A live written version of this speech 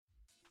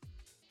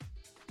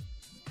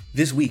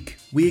This week,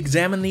 we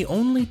examine the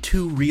only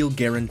two real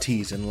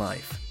guarantees in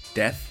life,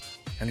 death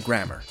and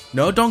grammar.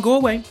 No, don't go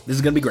away. This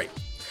is going to be great.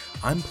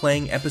 I'm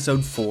playing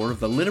episode 4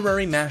 of the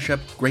literary mashup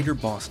Greater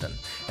Boston,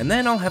 and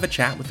then I'll have a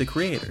chat with the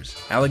creators,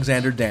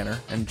 Alexander Danner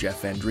and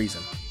Jeff Van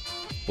Dreason.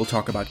 We'll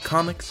talk about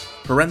comics,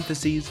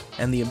 parentheses,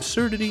 and the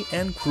absurdity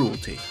and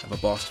cruelty of a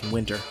Boston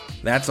winter.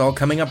 That's all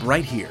coming up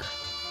right here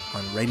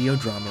on Radio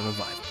Drama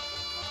Revival.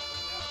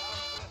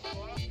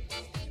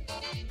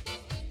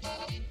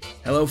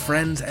 Hello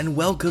friends, and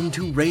welcome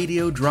to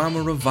Radio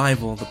Drama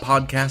Revival, the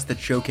podcast that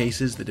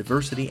showcases the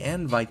diversity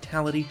and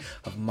vitality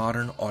of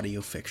modern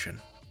audio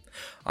fiction.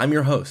 I'm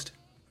your host,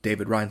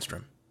 David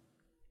Reinstrom.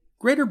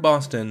 Greater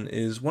Boston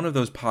is one of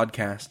those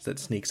podcasts that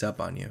sneaks up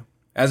on you.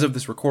 As of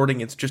this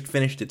recording, it's just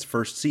finished its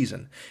first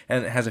season,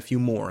 and it has a few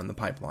more in the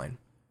pipeline.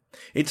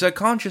 It's a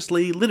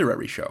consciously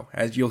literary show,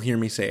 as you'll hear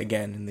me say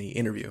again in the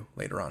interview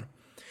later on.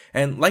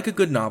 And like a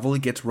good novel,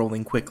 it gets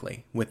rolling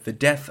quickly, with the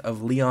death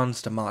of Leon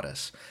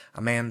Stamatis, a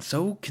man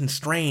so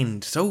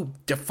constrained, so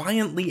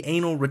defiantly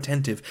anal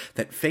retentive,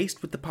 that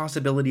faced with the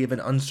possibility of an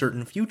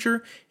uncertain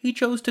future, he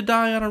chose to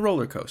die on a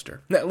roller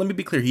coaster. Now, let me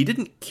be clear, he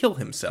didn't kill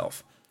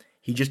himself.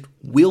 He just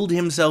willed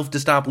himself to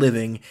stop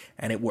living,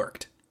 and it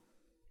worked.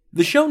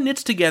 The show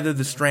knits together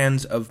the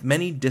strands of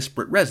many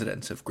disparate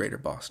residents of Greater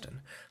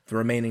Boston. The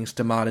remaining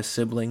Stamatis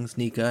siblings,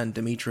 Nika and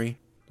Dimitri,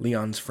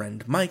 Leon's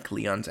friend Mike,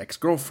 Leon's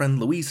ex-girlfriend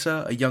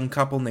Louisa, a young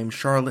couple named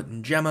Charlotte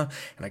and Gemma,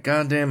 and a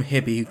goddamn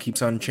hippie who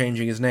keeps on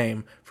changing his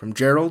name, from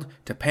Gerald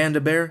to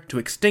Panda Bear to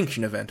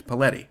Extinction Event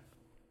Paletti.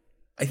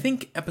 I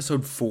think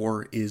episode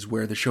 4 is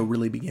where the show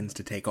really begins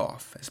to take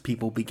off, as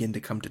people begin to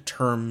come to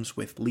terms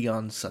with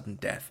Leon's sudden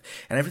death,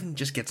 and everything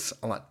just gets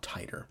a lot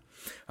tighter.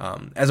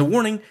 As a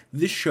warning,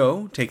 this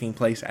show, taking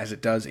place as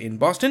it does in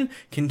Boston,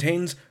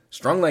 contains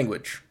strong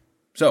language.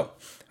 So,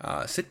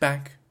 sit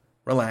back,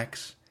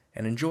 relax,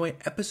 and enjoy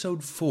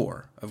episode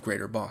 4 of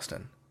Greater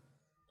Boston,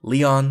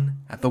 Leon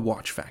at the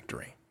Watch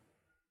Factory.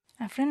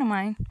 A friend of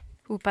mine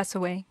who passed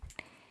away,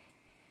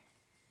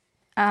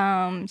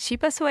 she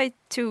passed away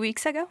 2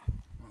 weeks ago.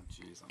 Oh,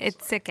 geez,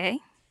 it's sorry. Okay.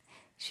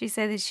 She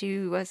said that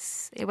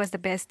it was the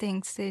best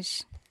thing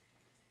that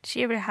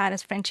she ever had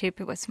as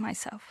friendship. It was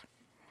myself.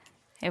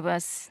 That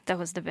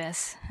was the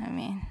best. I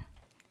mean,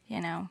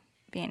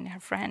 being her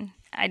friend.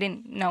 I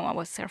didn't know I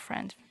was her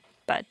friend,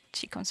 but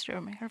she considered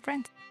me her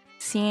friend.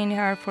 Seeing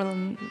her for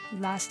the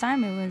last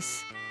time, it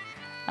was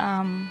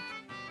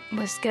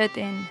good,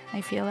 and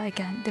I feel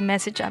like the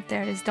message up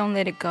there is don't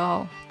let it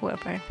go.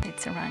 Whoever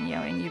it's around you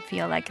and you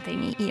feel like they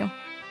need you,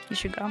 you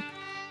should go.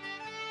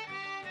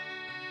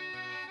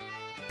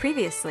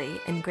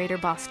 Previously in Greater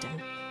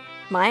Boston.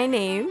 My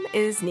name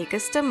is Nika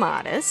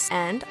Stamatis,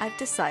 and I've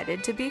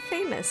decided to be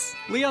famous.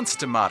 Leon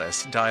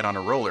Stamatis died on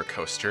a roller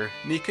coaster.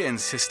 Nika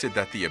insisted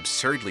that the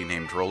absurdly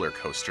named roller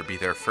coaster be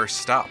their first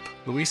stop.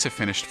 Louisa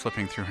finished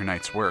flipping through her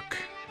night's work.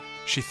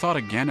 She thought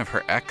again of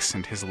her ex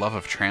and his love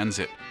of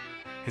transit,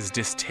 his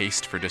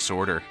distaste for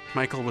disorder.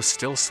 Michael was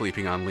still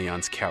sleeping on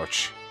Leon's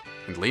couch,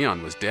 and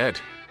Leon was dead.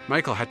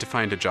 Michael had to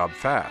find a job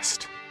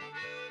fast.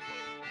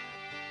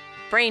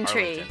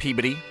 Braintree. Arlington.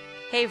 Peabody.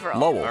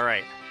 Haverhill. Lowell. All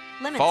right.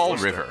 Leominster. Fall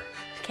River.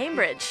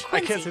 Cambridge.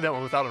 I can't say that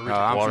one without a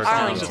Richard Watertown.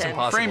 Arlington. It's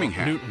impossible.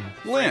 Framingham. Newton.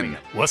 Lynn.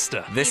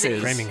 Worcester. This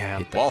is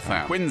Framingham.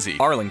 Waltham. Quincy.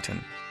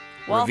 Arlington.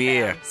 Waltham.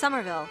 Revere.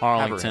 Somerville.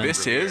 Arlington.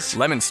 This is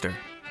Leominster.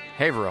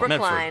 Haverhill.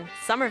 Brookline.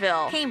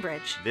 Somerville.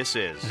 Cambridge. This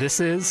is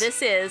This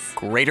is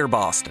Greater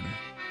Boston.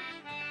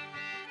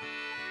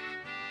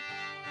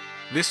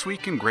 This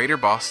week in Greater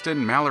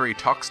Boston, Mallory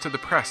talks to the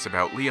press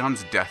about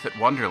Leon's death at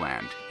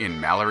Wonderland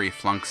in Mallory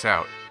Flunks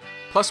Out.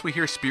 Plus, we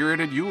hear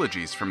spirited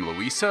eulogies from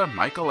Louisa,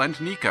 Michael,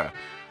 and Nika.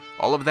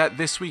 All of that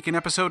this week in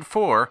episode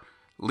 4,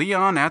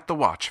 Leon at the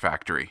Watch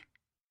Factory.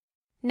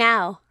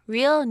 Now,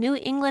 real New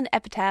England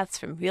epitaphs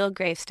from real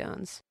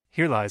gravestones.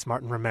 Here lies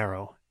Martin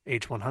Romero,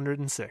 age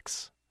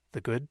 106.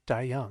 The good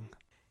die young.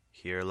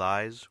 Here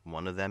lies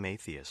one of them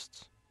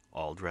atheists,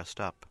 all dressed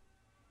up.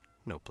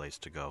 No place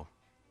to go.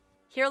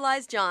 Here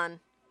lies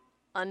John.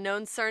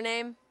 Unknown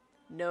surname,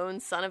 known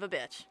son of a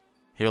bitch.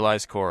 Here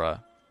lies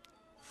Cora.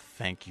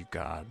 Thank you,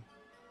 God.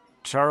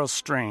 Charles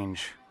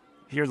Strange.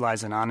 Here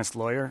lies an honest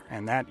lawyer,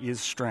 and that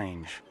is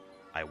strange.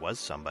 I was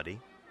somebody.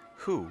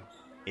 Who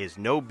is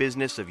no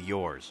business of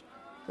yours.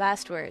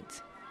 Last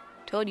words.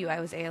 Told you I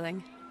was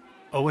ailing.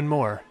 Owen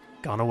Moore,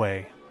 gone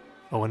away.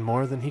 Owen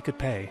more than he could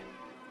pay.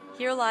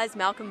 Here lies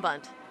Malcolm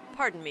Bunt.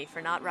 Pardon me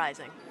for not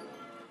rising.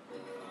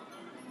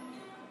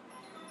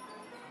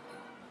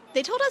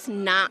 They told us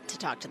not to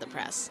talk to the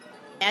press.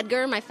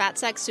 Edgar, my fat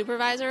sack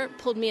supervisor,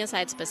 pulled me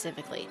aside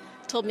specifically.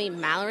 Told me,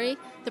 Mallory,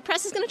 the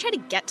press is going to try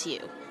to get to you.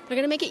 They're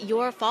going to make it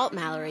your fault,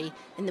 Mallory,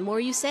 and the more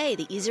you say,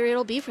 the easier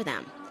it'll be for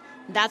them.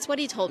 That's what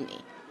he told me.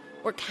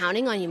 We're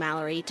counting on you,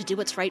 Mallory, to do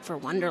what's right for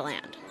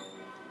Wonderland.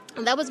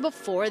 That was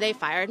before they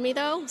fired me,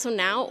 though, so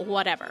now,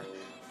 whatever.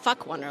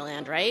 Fuck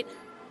Wonderland, right?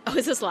 Oh,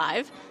 is this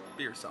live?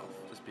 Be yourself.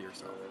 Just be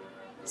yourself.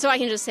 So I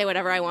can just say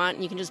whatever I want,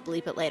 and you can just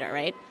bleep it later,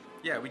 right?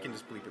 Yeah, we can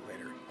just bleep it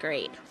later.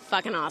 Great.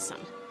 Fucking awesome.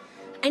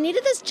 I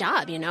needed this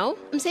job, you know?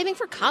 I'm saving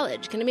for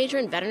college, gonna major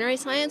in veterinary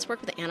science,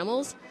 work with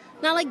animals.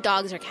 Not like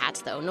dogs or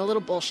cats, though. No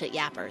little bullshit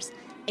yappers.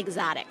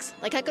 Exotics.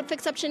 Like I could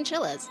fix up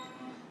chinchillas.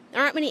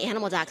 There aren't many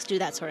animal docs do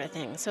that sort of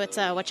thing, so it's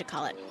an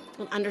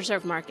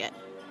underserved market.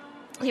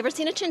 You ever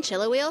seen a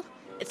chinchilla wheel?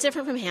 It's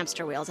different from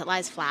hamster wheels. It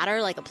lies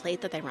flatter, like a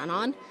plate that they run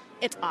on.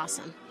 It's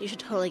awesome. You should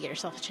totally get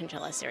yourself a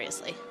chinchilla,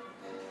 seriously.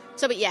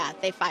 But yeah,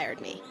 they fired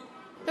me.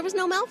 There was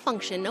no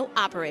malfunction, no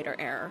operator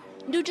error.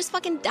 Dude just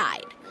fucking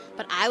died.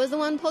 But I was the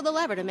one who pulled the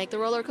lever to make the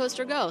roller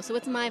coaster go, so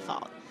it's my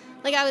fault.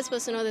 Like I was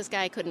supposed to know this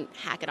guy couldn't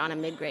hack it on a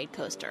mid-grade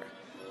coaster.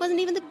 Wasn't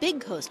even the big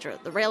coaster,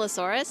 the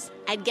Railosaurus.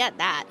 I'd get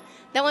that.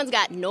 That one's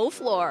got no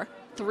floor,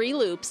 3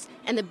 loops,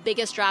 and the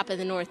biggest drop in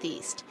the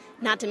Northeast.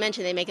 Not to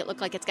mention they make it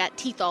look like it's got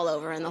teeth all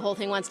over and the whole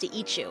thing wants to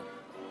eat you.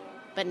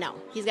 But no,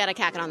 he's got to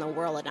cack it on the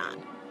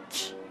Whirlodon.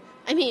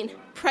 I mean,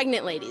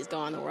 pregnant ladies go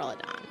on the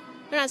Whirlodon.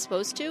 They're not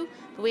supposed to,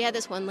 but we had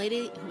this one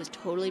lady who was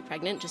totally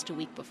pregnant just a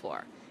week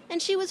before.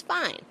 And she was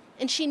fine.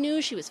 And she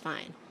knew she was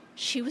fine.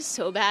 She was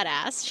so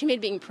badass, she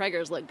made being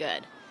preggers look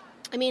good.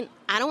 I mean,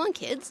 I don't want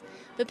kids,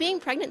 but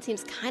being pregnant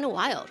seems kind of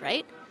wild,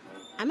 right?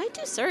 I might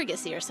do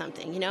surrogacy or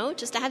something, you know,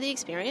 just to have the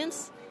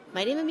experience.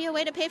 Might even be a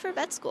way to pay for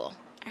vet school.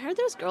 I heard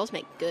those girls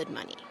make good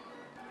money.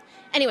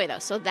 Anyway, though,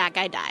 so that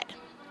guy died.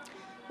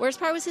 Worst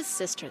part was his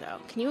sister, though.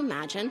 Can you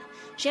imagine?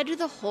 She had to do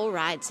the whole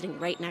ride sitting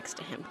right next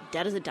to him,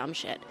 dead as a dumb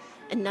shit,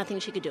 and nothing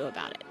she could do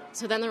about it.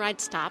 So then the ride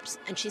stops,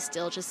 and she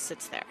still just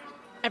sits there.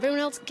 Everyone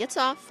else gets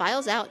off,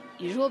 files out,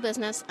 usual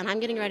business, and I'm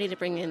getting ready to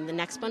bring in the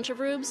next bunch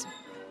of rubes.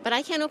 But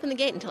I can't open the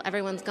gate until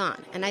everyone's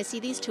gone, and I see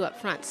these 2 up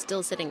front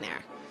still sitting there.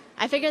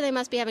 I figure they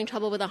must be having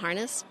trouble with the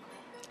harness.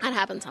 That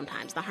happens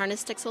sometimes. The harness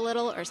sticks a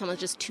little, or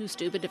someone's just too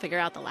stupid to figure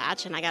out the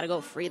latch, and I gotta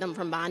go free them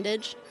from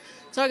bondage.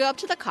 So I go up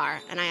to the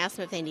car, and I ask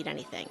them if they need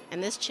anything.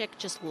 And this chick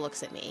just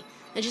looks at me.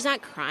 And she's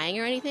not crying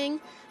or anything,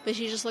 but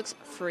she just looks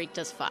freaked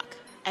as fuck.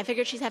 I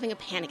figured she's having a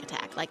panic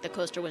attack, like the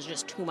coaster was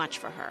just too much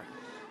for her.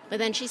 But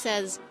then she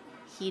says,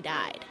 "He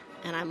died."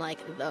 And I'm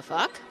like, the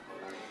fuck?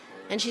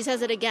 And she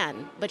says it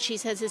again, but she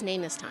says his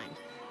name this time.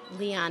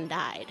 Leon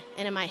died.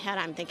 And in my head,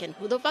 I'm thinking,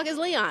 who the fuck is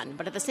Leon?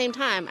 But at the same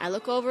time, I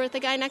look over at the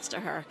guy next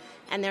to her,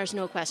 and there's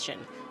no question.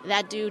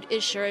 That dude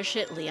is sure as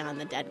shit Leon,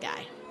 the dead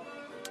guy.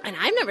 And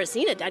I've never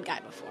seen a dead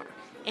guy before.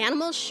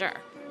 Animals, sure.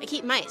 I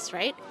keep mice,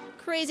 right?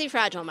 Crazy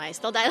fragile mice.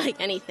 They'll die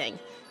like anything.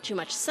 Too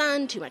much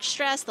sun, too much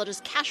stress, they'll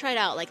just cash right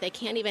out like they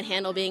can't even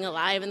handle being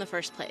alive in the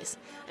first place.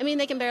 I mean,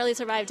 they can barely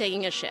survive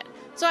taking a shit.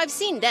 So I've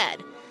seen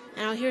dead.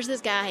 And now here's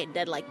this guy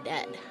dead like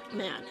dead.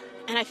 Man.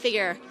 And I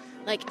figure,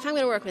 like, if I'm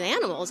going to work with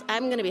animals,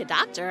 I'm going to be a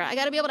doctor, I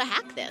got to be able to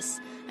hack this.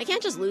 I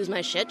can't just lose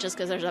my shit just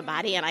because there's a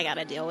body and I got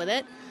to deal with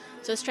it.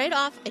 So straight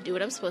off, I do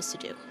what I'm supposed to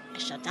do. I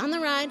shut down the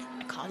ride,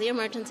 I call the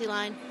emergency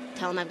line,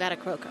 tell him I've got a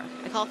croaker.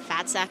 I call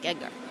Fat Sack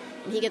Edgar.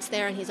 And he gets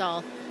there and he's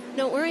all,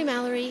 "Don't worry,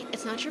 Mallory,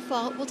 it's not your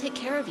fault, we'll take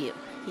care of you."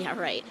 Yeah,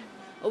 right.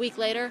 A week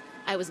later,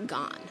 I was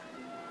gone.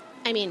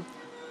 I mean,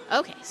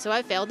 okay, so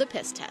I failed the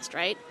piss test,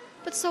 right?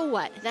 But so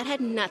what? That had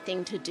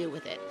nothing to do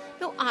with it.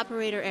 No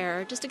operator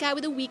error, just a guy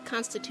with a weak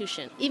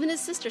constitution. Even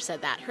his sister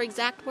said that, her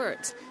exact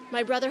words.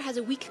 My brother has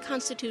a weak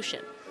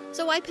constitution.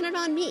 So why pin it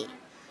on me?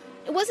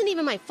 It wasn't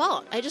even my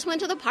fault. I just went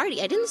to the party.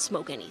 I didn't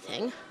smoke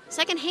anything.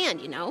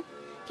 Secondhand, you know?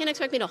 Can't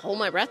expect me to hold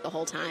my breath the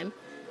whole time.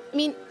 I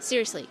mean,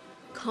 seriously,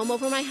 come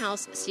over my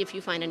house, see if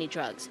you find any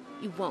drugs.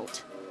 You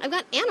won't. I've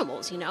got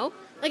animals, you know?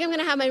 Like I'm going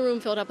to have my room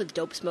filled up with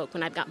dope smoke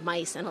when I've got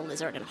mice and a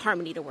lizard and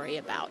Harmony to worry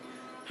about.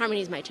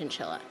 Harmony's my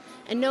chinchilla.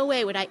 And no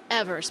way would I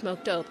ever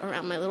smoke dope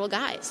around my little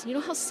guys. You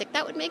know how sick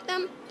that would make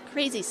them?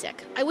 Crazy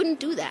sick. I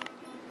wouldn't do that.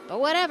 But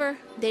whatever.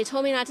 They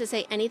told me not to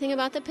say anything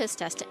about the piss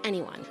test to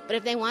anyone. But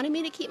if they wanted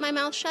me to keep my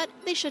mouth shut,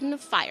 they shouldn't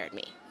have fired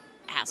me.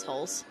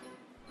 Assholes.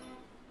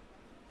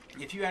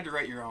 If you had to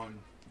write your own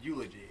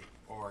eulogy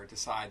or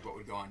decide what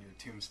would go on your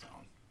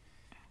tombstone,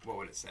 what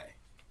would it say?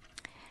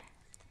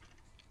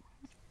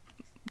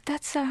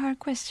 That's a hard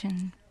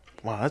question.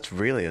 Wow, that's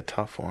really a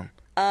tough one.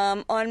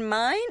 On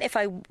mine, if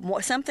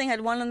something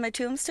I'd want on my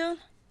tombstone,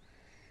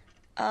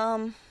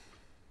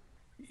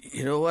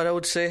 You know what I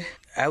would say?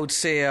 I would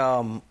say,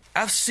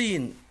 I've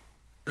seen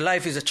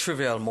life is a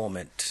trivial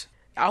moment.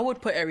 I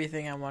would put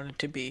everything I wanted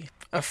to be.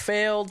 A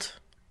failed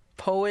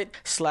poet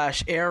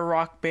 / air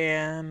rock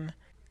band.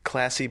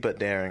 Classy but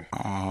daring.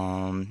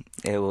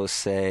 It will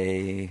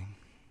say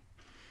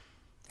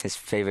his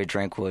favorite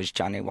drink was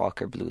Johnny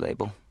Walker Blue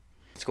Label.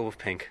 Let's go with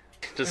pink.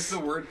 Just the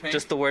word pink?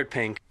 Just the word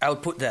pink. I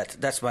would put that.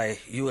 That's my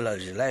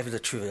eulogy. Life is a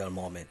trivial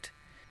moment.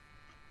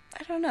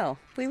 I don't know.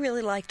 We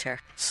really liked her.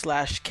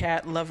 /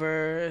 cat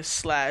lover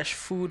 /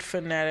 food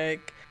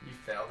fanatic. You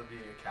failed to be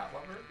a cat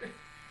lover?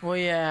 Well,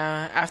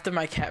 yeah. After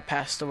my cat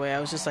passed away, I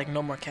was just like,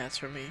 no more cats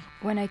for me.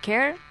 When I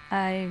care,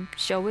 I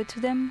show it to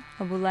them.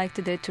 I would like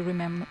them to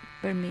remember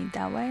me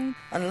that way.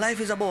 And life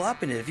is about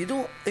happiness.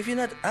 If you're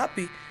not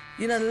happy,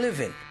 you're not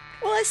living.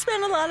 Well, I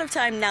spent a lot of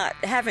time not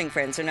having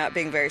friends or not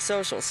being very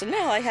social. So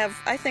now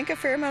I think a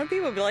fair amount of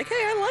people will be like, hey,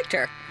 I liked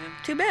her.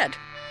 Too bad.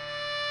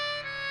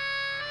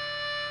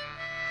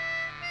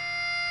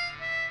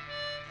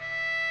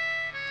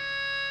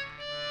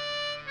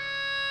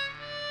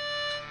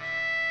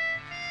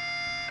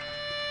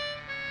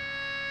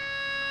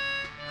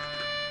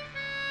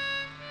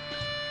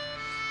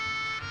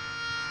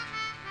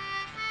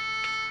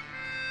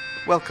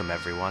 Welcome,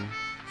 everyone.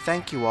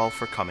 Thank you all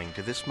for coming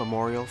to this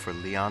memorial for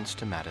Leon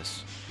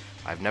Stamatis.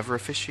 I've never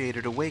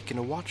officiated a wake in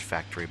a watch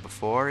factory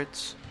before.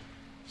 It's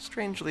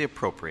strangely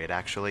appropriate,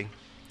 actually.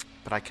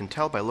 But I can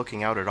tell by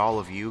looking out at all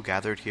of you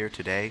gathered here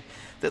today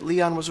that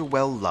Leon was a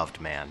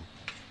well-loved man.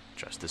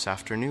 Just this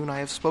afternoon I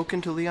have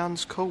spoken to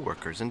Leon's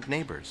co-workers and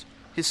neighbors,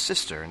 his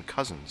sister and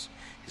cousins,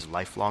 his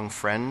lifelong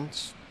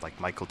friends,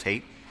 like Michael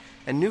Tate,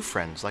 and new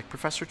friends like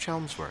Professor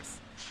Chelmsworth.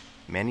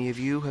 Many of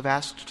you have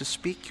asked to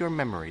speak your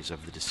memories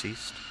of the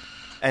deceased.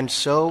 And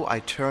so I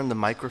turn the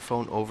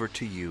microphone over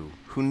to you,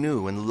 who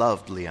knew and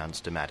loved Leon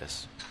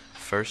Stamatis.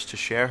 First to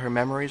share her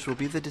memories will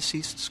be the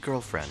deceased's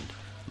girlfriend,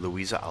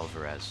 Louisa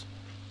Alvarez.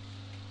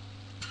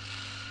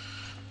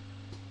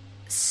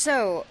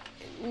 So,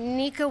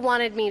 Nika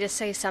wanted me to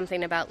say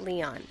something about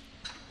Leon.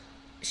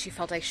 She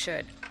felt I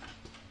should.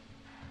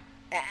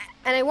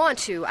 And I want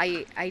to,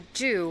 I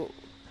do.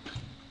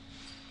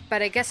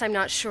 But I guess I'm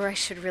not sure I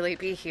should really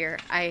be here.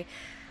 I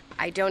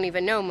don't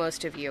even know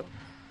most of you.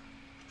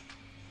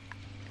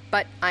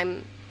 But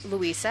I'm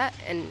Louisa,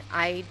 and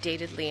I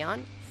dated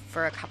Leon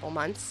for a couple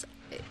months.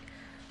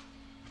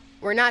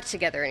 We're not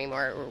together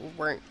anymore, or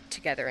weren't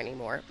together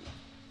anymore.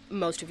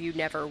 Most of you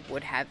never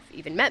would have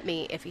even met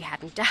me if he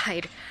hadn't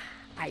died.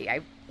 I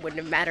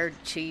wouldn't have mattered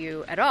to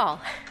you at all.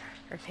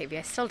 Or maybe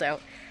I still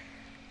don't.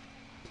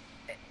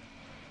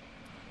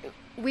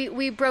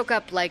 We broke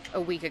up like a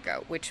week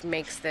ago, which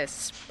makes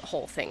this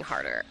whole thing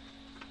harder.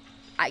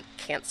 I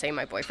can't say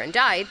my boyfriend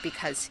died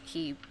because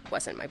he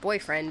wasn't my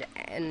boyfriend,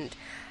 and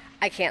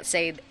I can't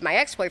say my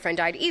ex-boyfriend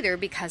died either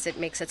because it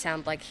makes it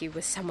sound like he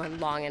was someone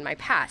long in my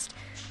past.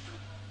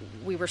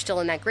 We were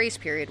still in that grace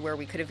period where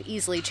we could have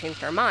easily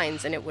changed our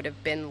minds, and it would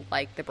have been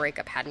like the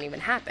breakup hadn't even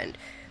happened.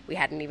 We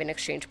hadn't even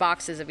exchanged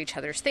boxes of each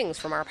other's things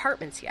from our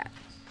apartments yet.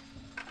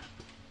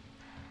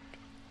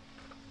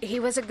 He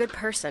was a good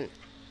person.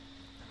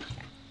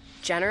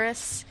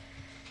 Generous.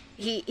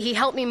 He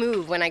helped me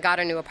move when I got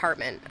a new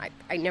apartment.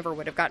 I never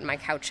would have gotten my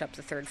couch up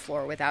the third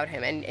floor without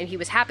him, and he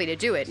was happy to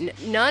do it.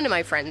 None of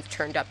my friends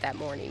turned up that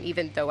morning,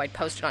 even though I'd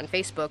posted on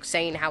Facebook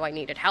saying how I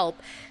needed help,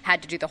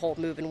 had to do the whole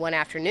move in one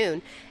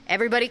afternoon.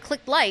 Everybody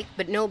clicked like,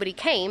 but nobody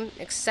came,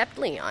 except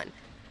Leon.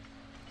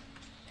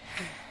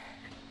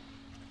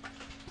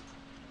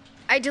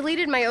 I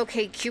deleted my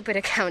OkCupid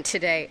account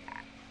today.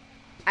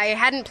 I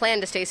hadn't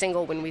planned to stay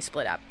single when we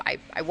split up.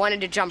 I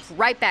wanted to jump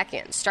right back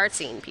in, start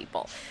seeing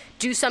people,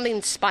 do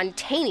something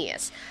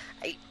spontaneous.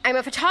 I'm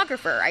a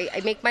photographer.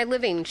 I make my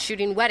living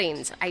shooting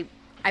weddings.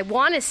 I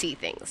want to see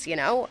things, you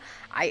know?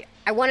 I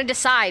want to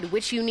decide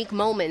which unique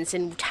moments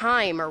in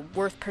time are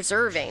worth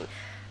preserving.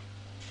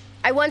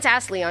 I once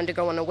asked Leon to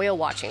go on a whale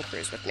watching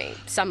cruise with me,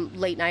 some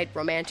late-night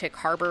romantic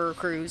harbor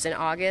cruise in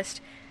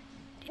August.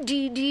 Do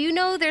you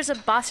know there's a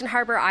Boston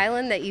Harbor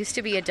island that used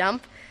to be a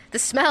dump? The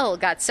smell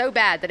got so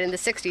bad that in the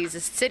 60s the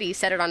city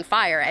set it on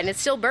fire, and it's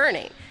still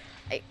burning.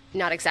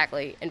 Not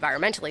exactly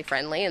environmentally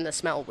friendly, and the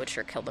smell would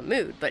sure kill the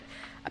mood, but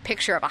a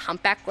picture of a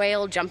humpback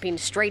whale jumping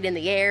straight in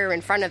the air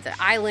in front of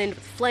the island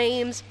with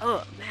flames.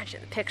 Oh, imagine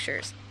the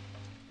pictures.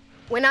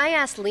 When I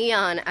asked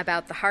Leon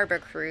about the harbor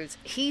cruise,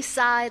 he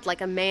sighed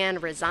like a man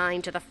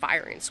resigned to the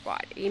firing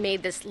squad. He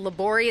made this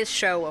laborious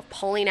show of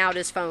pulling out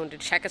his phone to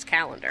check his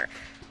calendar.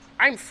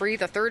 I'm free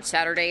the third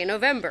Saturday in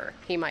November,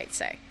 he might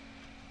say.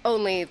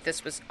 Only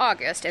this was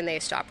August, and they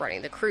stopped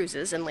running the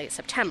cruises in late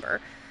September.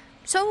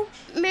 So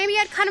maybe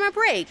I'd cut him a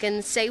break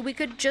and say we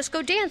could just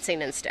go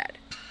dancing instead.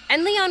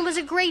 And Leon was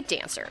a great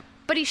dancer,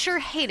 but he sure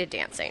hated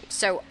dancing.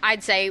 So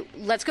I'd say,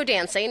 let's go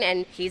dancing,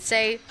 and he'd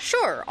say,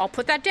 sure, I'll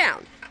put that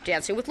down.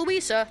 Dancing with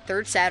Louisa,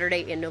 third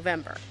Saturday in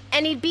November.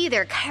 And he'd be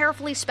there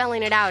carefully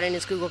spelling it out in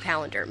his Google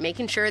Calendar,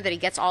 making sure that he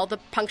gets all the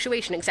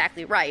punctuation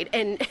exactly right,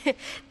 and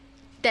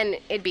then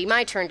it'd be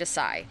my turn to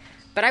sigh.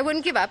 But I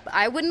wouldn't give up.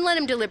 I wouldn't let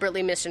him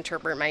deliberately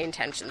misinterpret my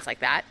intentions like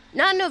that.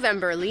 Not in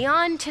November,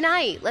 Leon,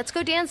 tonight. Let's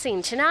go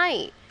dancing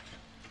tonight.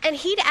 And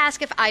he'd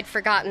ask if I'd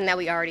forgotten that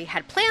we already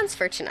had plans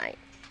for tonight.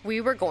 We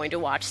were going to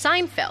watch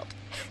Seinfeld.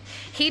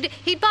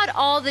 He'd bought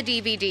all the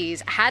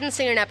DVDs, hadn't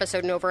seen an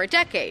episode in over a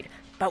decade.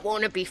 But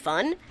won't it be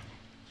fun?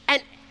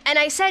 And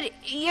I said,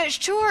 yeah,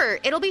 sure,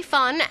 it'll be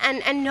fun.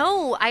 And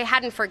no, I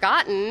hadn't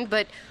forgotten,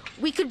 but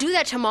we could do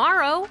that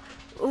tomorrow.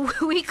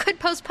 We could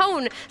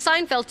postpone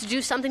Seinfeld to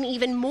do something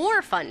even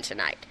more fun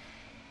tonight.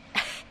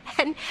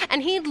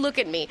 And he'd look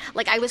at me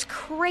like I was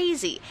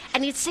crazy,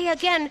 and he'd say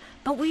again,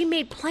 but we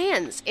made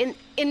plans, in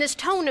this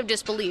tone of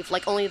disbelief,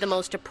 like only the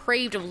most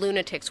depraved of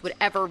lunatics would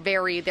ever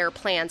vary their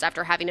plans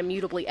after having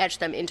immutably etched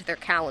them into their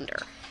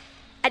calendar.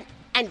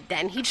 And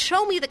then he'd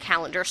show me the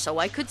calendar so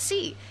I could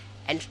see.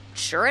 And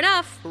sure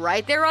enough,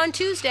 right there on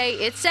Tuesday,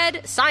 it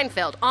said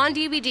Seinfeld on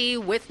DVD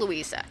with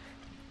Louisa.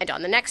 And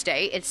on the next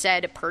day, it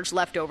said purge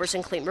leftovers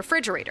and clean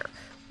refrigerator,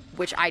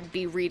 which I'd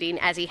be reading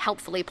as he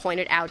helpfully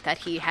pointed out that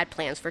he had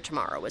plans for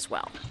tomorrow as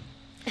well.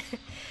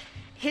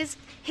 His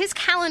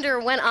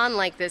calendar went on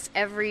like this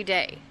every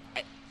day.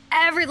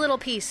 Every little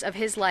piece of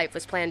his life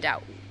was planned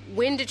out.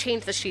 When to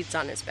change the sheets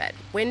on his bed,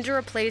 when to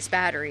replace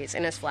batteries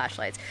in his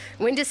flashlights,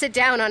 when to sit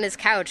down on his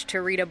couch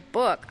to read a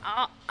book,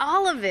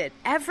 all of it,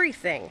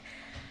 everything.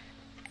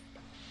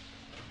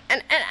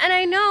 And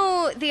I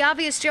know the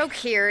obvious joke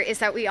here is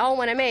that we all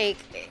want to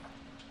make...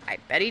 I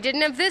bet he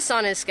didn't have this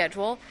on his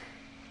schedule.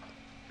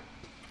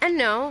 And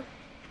no,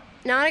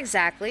 not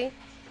exactly.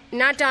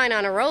 Not dying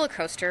on a roller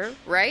coaster,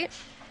 right?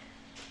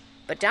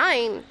 But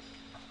dying,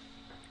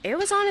 it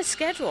was on his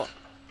schedule.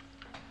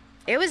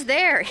 It was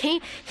there.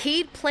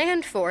 He'd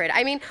planned for it.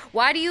 I mean,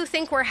 why do you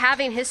think we're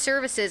having his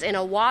services in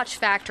a watch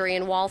factory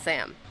in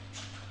Waltham?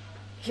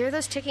 Hear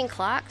those ticking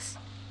clocks?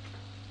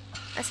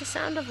 That's the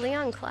sound of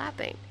Leon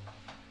clapping.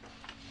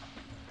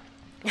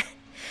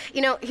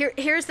 You know,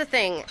 here's the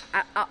thing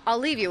I'll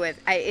leave you with.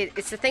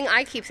 It's the thing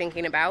I keep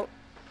thinking about.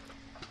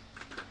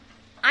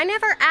 I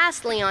never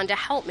asked Leon to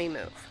help me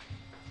move.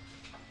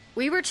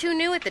 We were too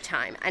new at the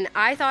time, and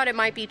I thought it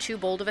might be too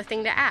bold of a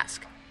thing to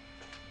ask.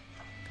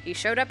 He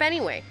showed up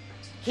anyway.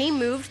 He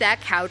moved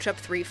that couch up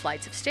 3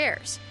 flights of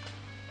stairs.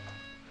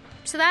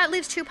 So that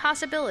leaves 2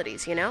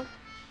 possibilities, you know?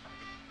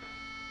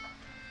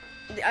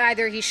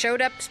 Either he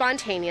showed up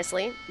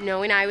spontaneously,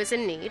 knowing I was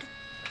in need.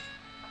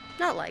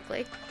 Not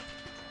likely.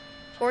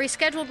 Or he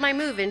scheduled my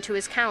move into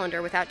his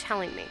calendar without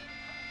telling me.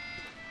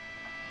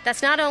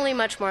 That's not only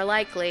much more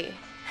likely,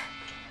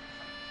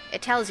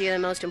 it tells you the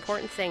most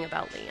important thing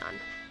about Leon.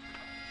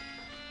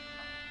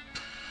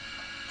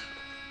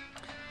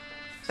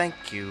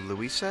 Thank you,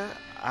 Louisa.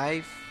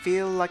 I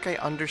feel like I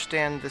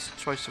understand this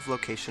choice of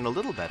location a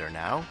little better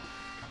now.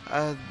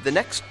 The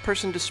next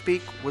person to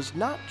speak was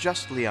not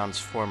just Leon's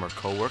former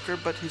co-worker,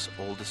 but his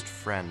oldest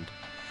friend.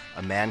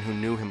 A man who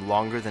knew him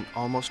longer than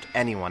almost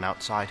anyone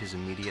outside his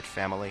immediate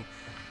family.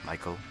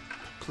 Michael,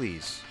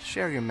 please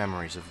share your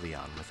memories of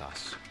Leon with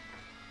us.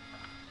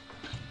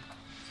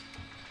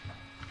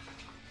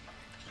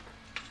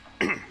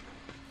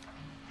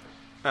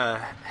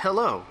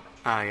 Hello.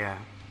 Hi,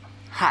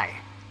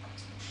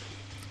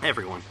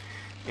 everyone.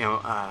 You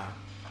know,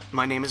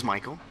 my name is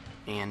Michael,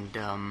 and,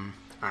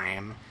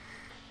 I'm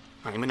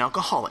an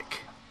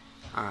alcoholic.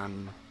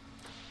 I'm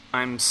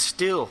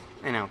still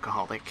an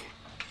alcoholic.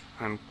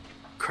 I'm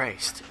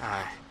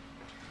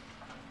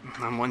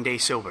 1 day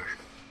sober.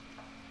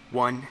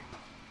 1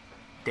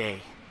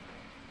 day.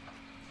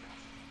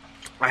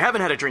 I haven't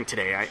had a drink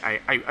today.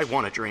 I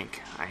want a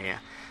drink. I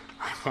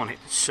want it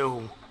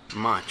so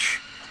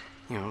much.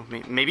 You know,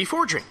 maybe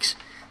 4 drinks,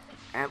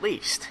 at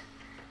least.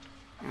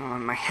 You know,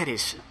 my head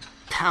is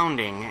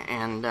pounding,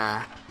 and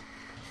a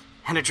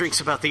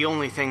drink's about the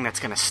only thing that's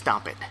gonna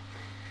stop it.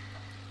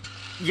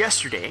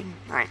 Yesterday,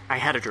 I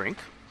had a drink.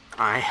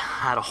 I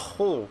had a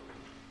whole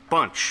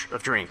bunch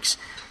of drinks.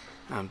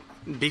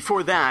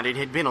 Before that, it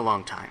had been a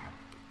long time.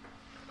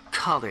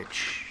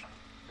 College,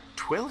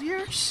 12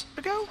 years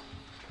ago?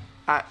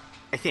 I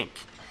think.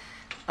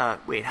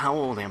 Wait, how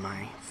old am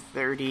I?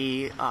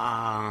 30,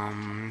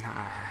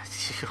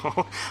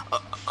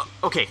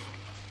 okay.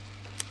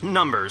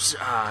 Numbers,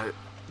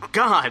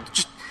 God,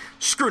 just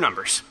screw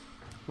numbers.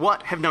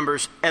 What have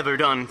numbers ever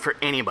done for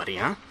anybody,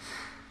 huh?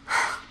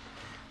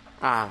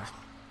 I'm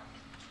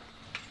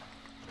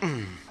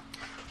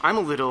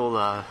a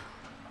little,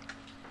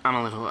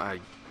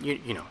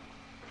 you know.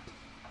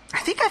 I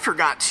think I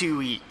forgot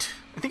to eat.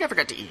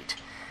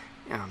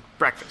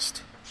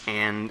 Breakfast.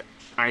 And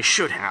I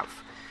should have.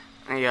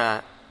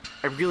 I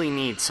really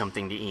need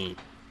something to eat.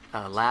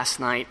 Last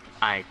night,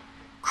 I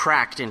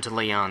cracked into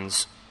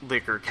Leon's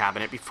liquor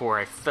cabinet before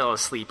I fell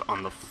asleep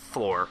on the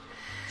floor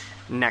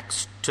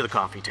next to the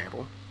coffee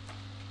table.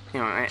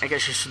 You know, I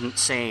guess I shouldn't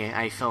say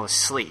I fell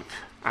asleep.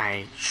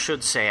 I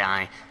should say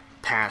I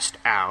passed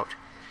out.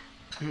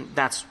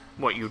 That's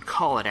what you'd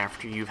call it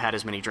after you've had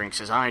as many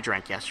drinks as I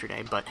drank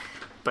yesterday, but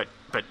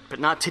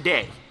not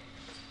today.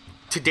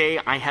 Today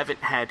I haven't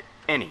had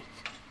any.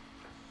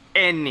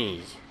 Leon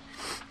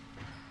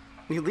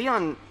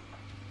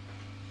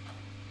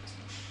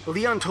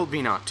told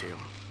me not to.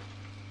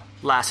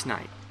 Last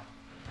night.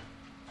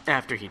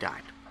 After he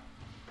died.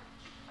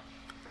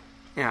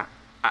 Yeah,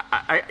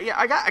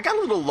 I got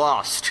a little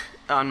lost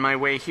on my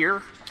way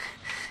here.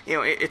 You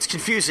know, it's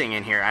confusing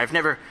in here. I've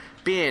never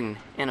been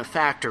in a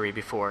factory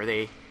before.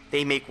 They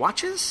make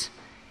watches,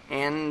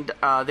 and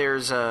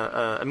there's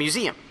a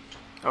museum,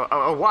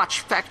 a watch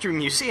factory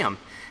museum.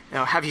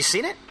 Now, have you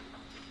seen it?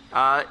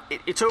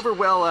 It's over.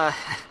 Well,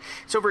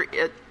 it's over.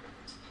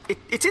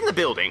 It's in the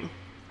building.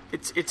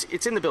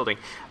 It's in the building.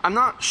 I'm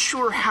not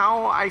sure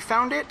how I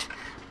found it.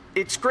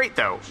 It's great,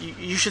 though.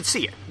 You should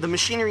see it. The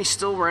machinery's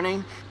still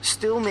running,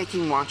 still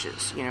making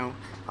watches. You know,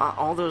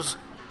 all those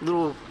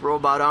little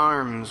robot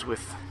arms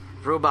with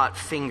robot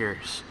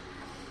fingers.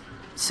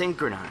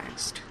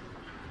 Synchronous.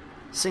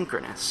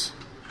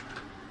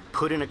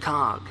 Put in a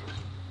cog.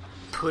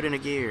 Put in a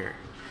gear.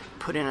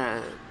 Put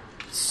in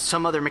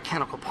some other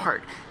mechanical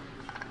part.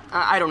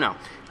 I don't know.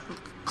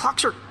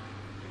 Clocks are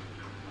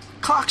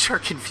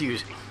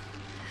confusing.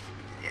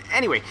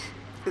 Anyway,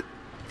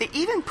 they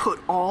even put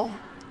all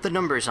the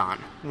numbers on,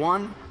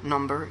 one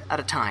number at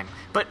a time,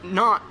 but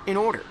not in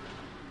order,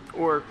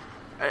 or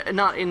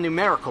not in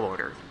numerical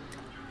order.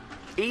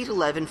 8,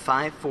 11,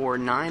 5, 4,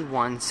 9,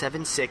 1,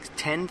 7, 6,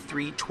 10,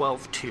 3,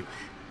 12, 2.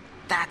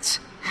 That's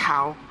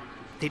how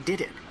they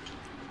did it.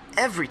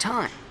 Every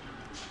time.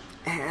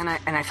 And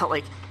I felt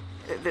like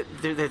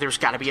there's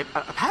got to be a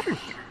pattern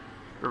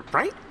here,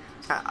 right?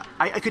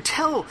 I could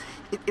tell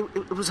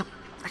it was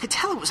I could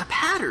tell it was a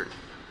pattern,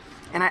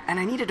 and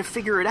I needed to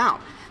figure it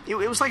out. It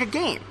was like a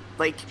game,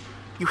 like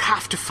you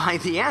have to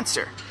find the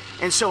answer.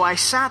 And so I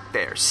sat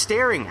there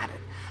staring at it,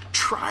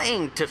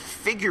 trying to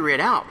figure it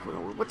out.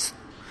 What's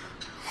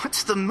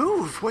the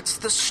move? What's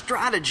the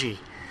strategy?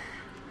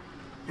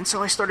 And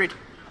so I started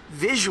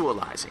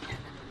visualizing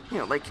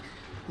it, like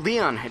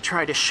Leon had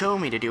tried to show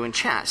me to do in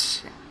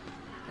chess,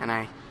 and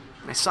I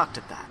sucked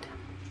at that.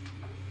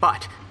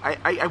 But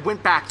I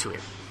went back to it.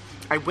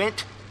 I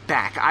went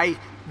back. I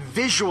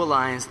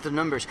visualized the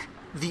numbers,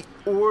 the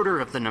order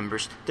of the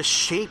numbers, the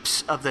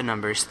shapes of the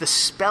numbers, the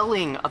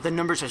spelling of the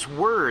numbers as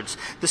words,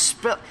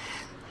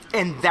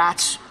 and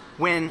that's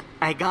when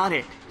I got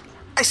it.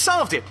 I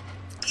solved it.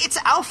 It's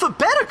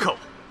alphabetical.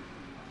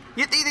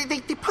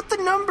 They put the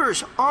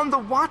numbers on the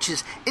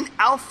watches in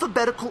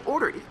alphabetical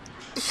order.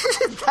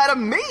 Isn't that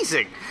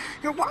amazing?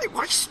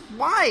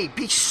 Why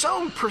be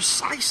so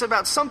precise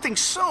about something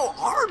so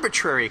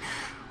arbitrary?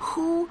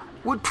 Who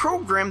would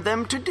program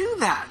them to do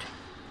that?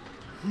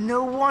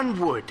 No one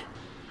would.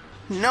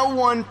 No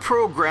one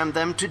programmed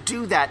them to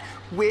do that,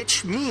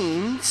 which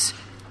means,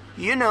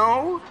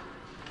 the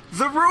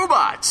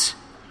robots,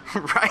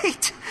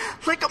 right?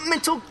 Like a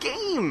mental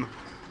game.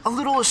 A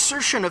little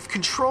assertion of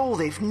control.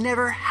 They've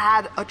never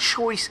had a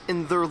choice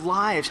in their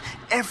lives.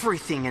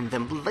 Everything in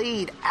them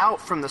laid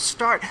out from the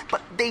start,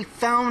 but they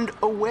found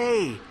a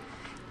way.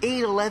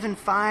 8, 11,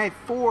 5,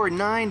 4,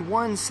 9,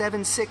 1,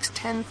 7, 6,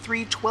 10,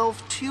 3,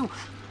 12, 2.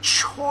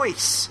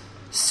 Choice.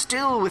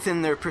 Still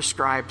within their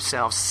prescribed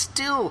selves.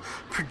 Still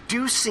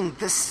producing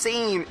the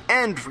same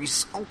end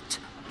result.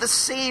 The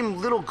same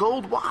little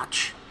gold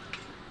watch.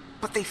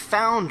 But they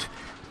found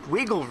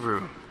wiggle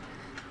room.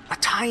 A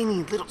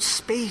tiny little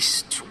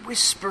space to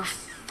whisper,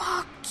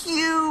 "Fuck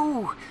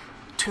you,"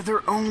 to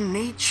their own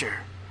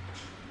nature.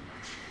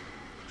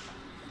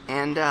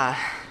 And,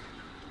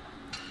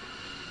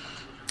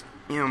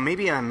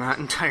 maybe I'm not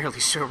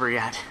entirely sober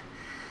yet.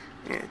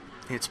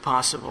 It's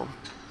possible.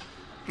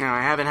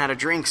 I haven't had a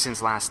drink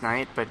since last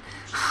night, but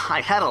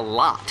I had a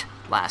lot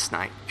last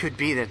night. Could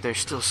be that there's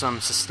still some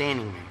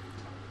sustaining me.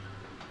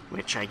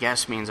 Which I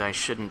guess means I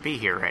shouldn't be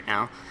here right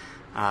now,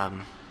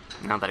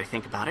 now that I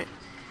think about it.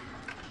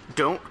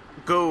 Don't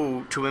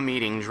go to a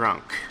meeting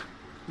drunk.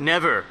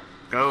 Never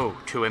go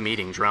to a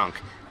meeting drunk.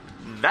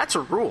 That's a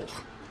rule.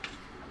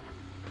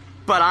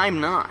 But I'm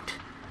not.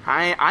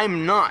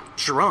 I'm not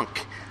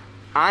drunk.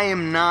 I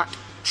am not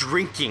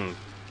drinking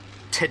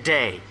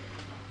today.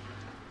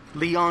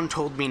 Leon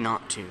told me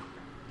not to.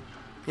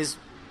 His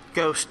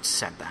ghost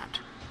said that.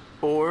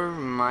 Or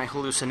my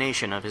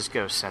hallucination of his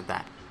ghost said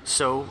that.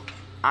 So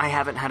I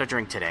haven't had a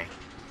drink today.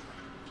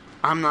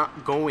 I'm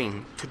not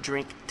going to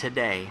drink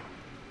today.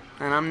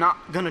 And I'm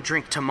not going to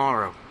drink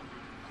tomorrow.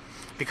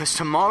 Because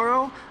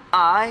tomorrow,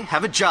 I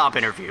have a job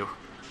interview.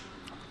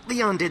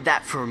 Leon did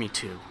that for me,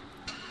 too.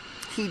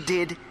 He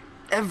did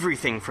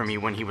everything for me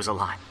when he was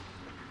alive.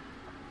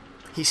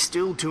 He's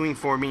still doing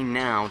for me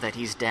now that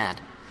he's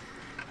dead.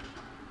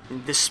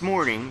 This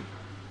morning,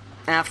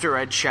 after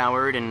I'd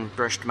showered and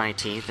brushed my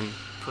teeth and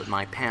put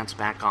my pants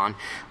back on,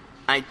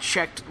 I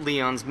checked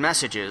Leon's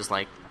messages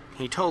like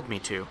he told me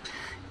to.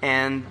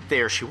 And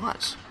there she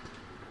was.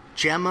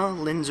 Gemma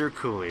Linzer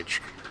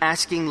Coolidge,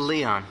 asking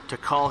Leon to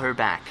call her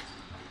back.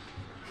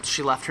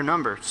 She left her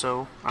number,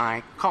 so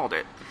I called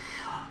it.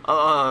 No.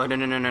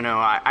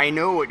 I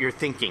know what you're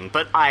thinking,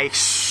 but I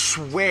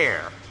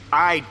swear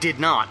I did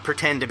not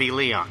pretend to be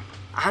Leon.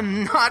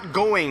 I'm not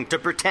going to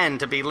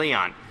pretend to be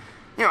Leon.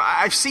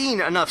 I've seen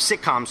enough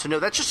sitcoms to know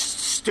that's just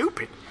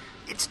stupid.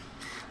 It's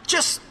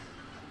just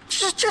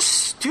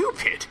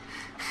stupid.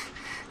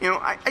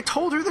 I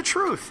told her the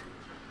truth,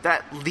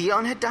 that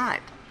Leon had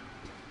died.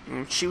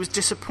 She was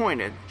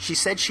disappointed. She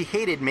said she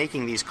hated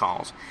making these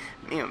calls,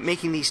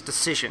 making these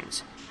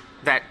decisions,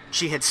 that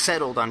she had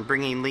settled on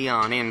bringing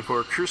Leon in for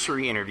a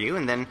cursory interview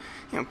and then,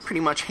 pretty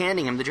much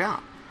handing him the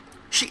job.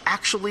 She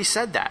actually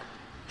said that.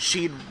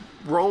 She'd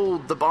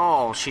rolled the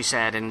ball, she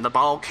said, and the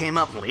ball came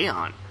up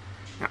Leon.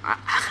 I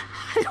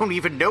don't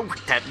even know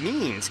what that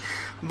means,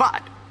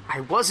 but I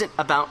wasn't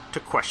about to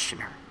question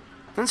her.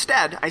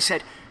 Instead, I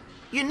said,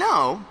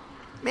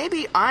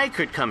 maybe I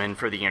could come in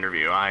for the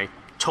interview. I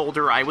told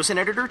her I was an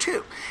editor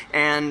too,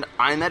 and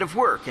I'm out of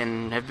work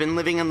and have been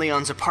living in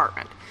Leon's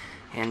apartment.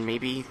 And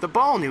maybe the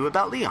ball knew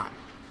about Leon.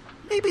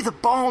 Maybe the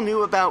ball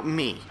knew about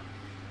me.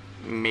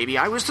 Maybe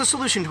I was the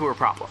solution to her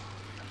problem.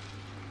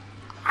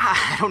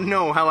 I don't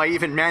know how I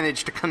even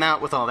managed to come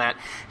out with all that.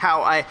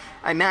 How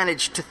I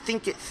managed to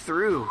think it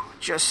through.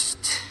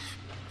 Just,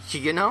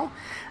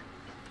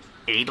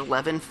 8,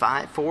 11,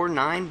 5, 4,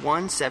 9,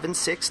 1, 7,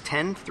 6,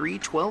 10, 3,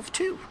 12,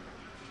 2.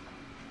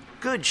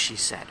 Good, she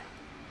said.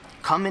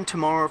 Come in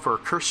tomorrow for a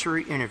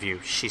cursory interview,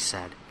 she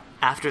said.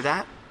 After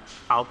that,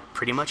 I'll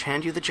pretty much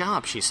hand you the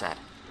job, she said.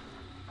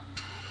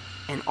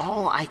 And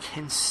all I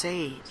can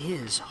say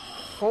is,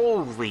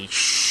 holy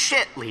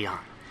shit, Leon.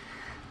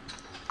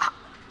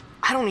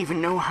 I don't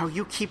even know how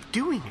you keep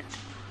doing it.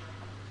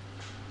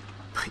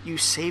 But you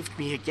saved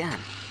me again.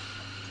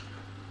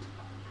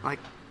 Like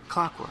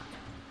clockwork.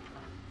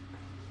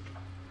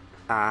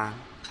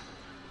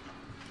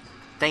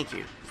 Thank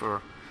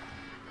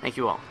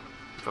you all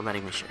for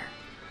letting me share.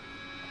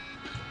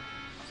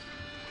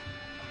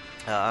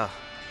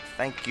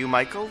 Thank you,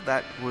 Michael.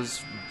 That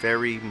was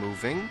very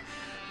moving.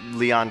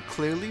 Leon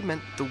clearly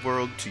meant the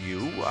world to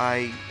you.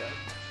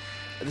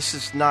 This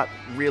is not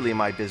really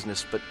my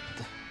business, but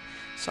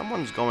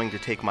someone's going to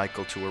take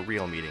Michael to a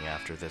real meeting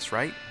after this,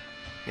 right?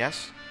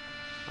 Yes?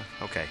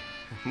 Okay,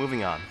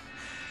 moving on.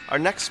 Our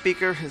next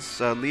speaker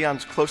is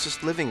Leon's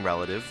closest living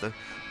relative, the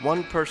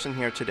one person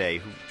here today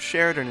who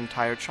shared an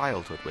entire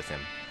childhood with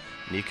him.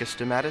 Nika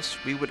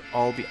Stamatis, we would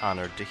all be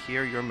honored to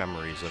hear your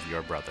memories of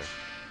your brother.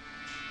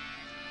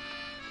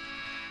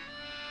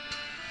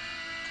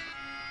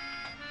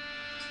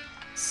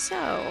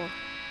 So,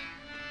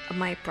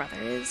 my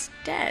brother is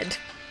dead,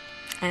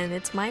 and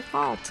it's my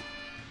fault.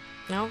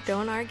 No,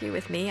 don't argue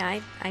with me.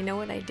 I know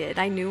what I did.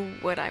 I knew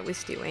what I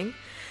was doing.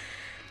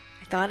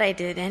 I thought I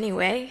did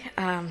anyway.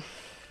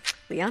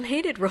 Leon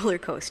hated roller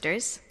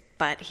coasters,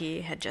 but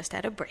he had just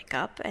had a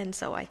breakup, and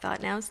so I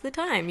thought now's the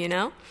time, you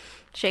know?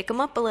 Shake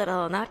him up a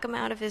little, knock him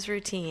out of his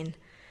routine.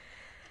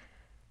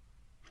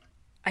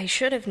 I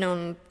should have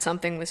known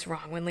something was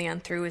wrong when Leon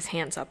threw his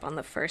hands up on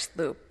the first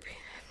loop.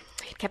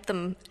 He kept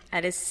them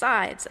at his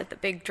sides at the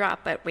big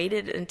drop, but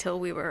waited until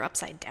we were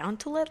upside down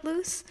to let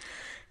loose.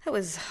 That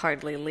was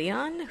hardly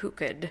Leon, who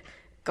could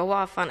go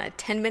off on a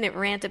 10-minute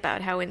rant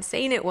about how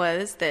insane it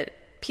was that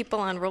people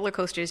on roller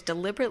coasters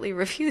deliberately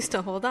refuse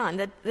to hold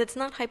on. That's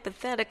not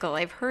hypothetical.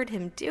 I've heard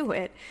him do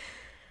it.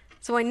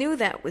 So I knew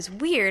that was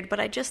weird, but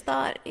I just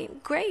thought,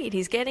 great,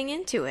 he's getting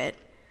into it.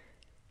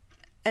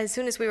 As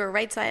soon as we were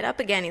right side up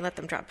again, he let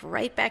them drop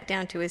right back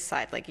down to his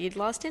side, like he'd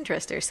lost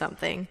interest or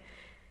something.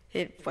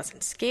 It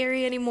wasn't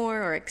scary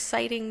anymore or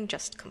exciting,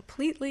 just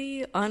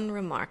completely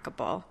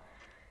unremarkable.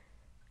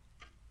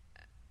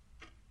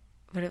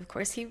 But of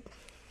course, he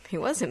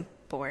wasn't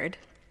bored.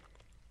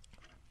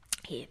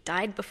 He had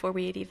died before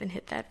we had even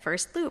hit that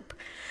first loop.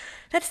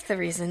 That's the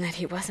reason that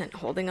he wasn't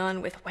holding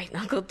on with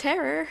white-knuckled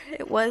terror.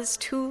 It was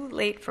too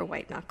late for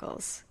white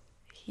knuckles.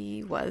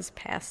 He was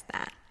past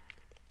that.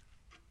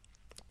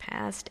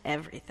 Past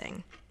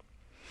everything.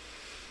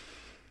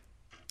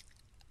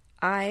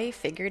 I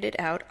figured it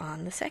out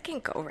on the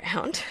second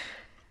go-round.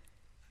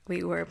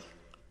 We were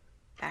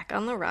back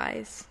on the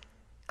rise,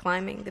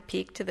 climbing the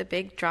peak to the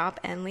big drop,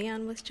 and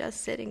Leon was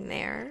just sitting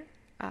there,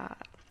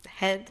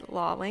 head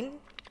lolling,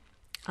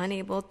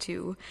 unable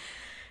to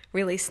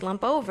really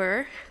slump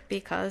over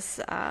because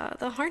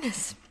the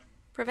harness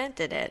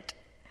prevented it.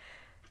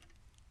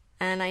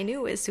 And I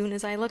knew as soon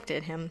as I looked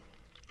at him,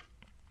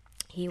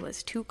 he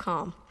was too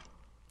calm,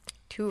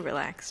 too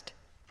relaxed.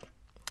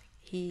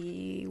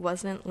 He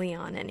wasn't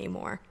Leon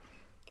anymore.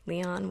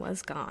 Leon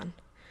was gone.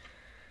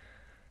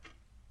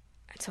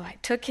 And so I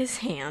took his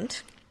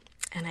hand,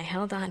 and I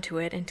held on to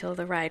it until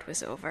the ride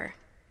was over.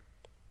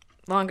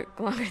 Longer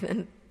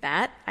than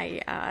that,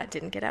 I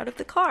didn't get out of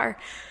the car.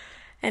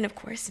 And of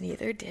course,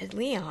 neither did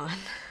Leon.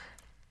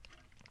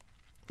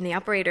 And the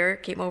operator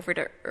came over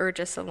to urge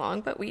us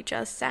along, but we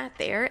just sat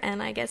there,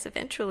 and I guess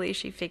eventually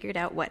she figured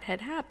out what had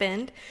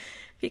happened,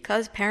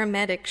 because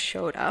paramedics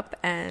showed up,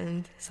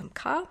 and some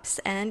cops,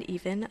 and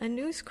even a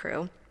news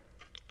crew.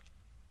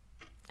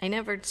 I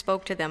never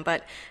spoke to them,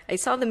 but I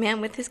saw the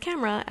man with his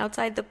camera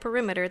outside the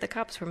perimeter the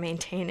cops were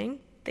maintaining.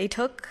 They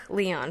took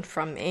Leon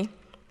from me,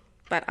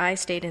 but I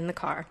stayed in the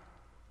car.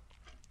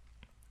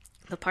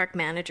 The park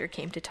manager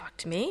came to talk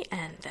to me,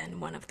 and then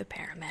one of the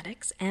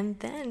paramedics, and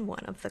then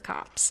one of the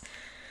cops.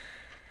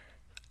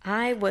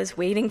 I was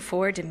waiting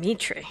for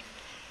Dimitri.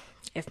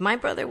 If my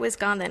brother was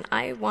gone, then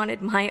I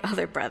wanted my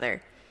other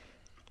brother.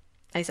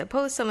 I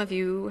suppose some of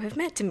you have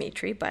met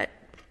Dimitri, but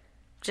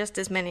just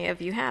as many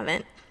of you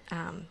haven't.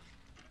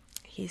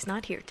 He's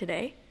not here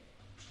today.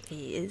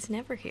 He is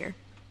never here.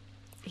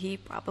 He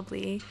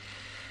probably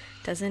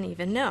doesn't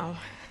even know.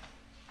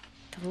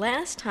 The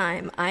last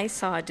time I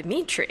saw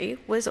Dimitri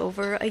was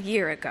over a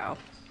year ago.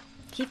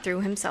 He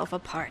threw himself a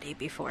party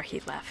before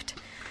he left.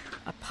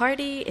 A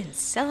party in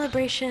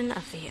celebration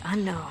of the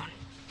unknown.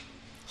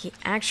 He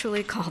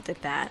actually called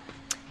it that.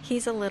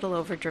 He's a little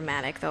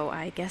overdramatic, though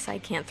I guess I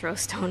can't throw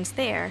stones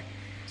there.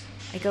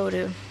 I go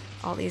to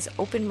all these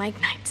open mic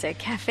nights at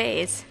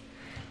cafes.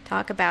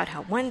 Talk about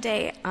how one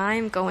day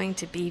I'm going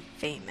to be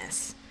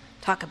famous.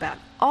 Talk about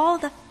all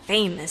the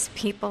famous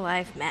people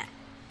I've met.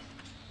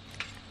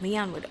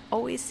 Leon would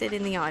always sit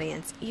in the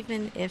audience,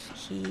 even if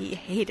he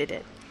hated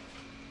it.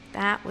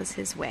 That was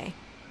his way.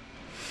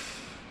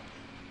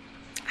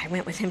 I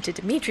went with him to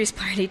Dimitri's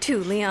party, too,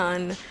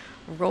 Leon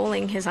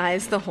rolling his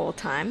eyes the whole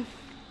time.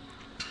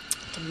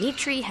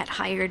 Dimitri had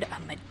hired a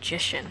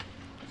magician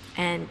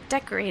and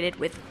decorated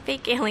with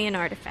fake alien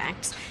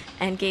artifacts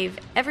and gave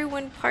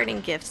everyone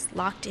parting gifts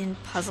locked in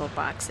puzzle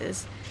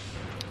boxes.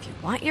 If you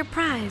want your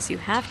prize, you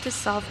have to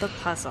solve the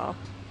puzzle.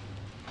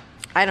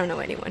 I don't know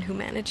anyone who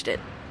managed it.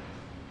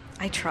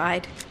 I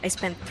tried. I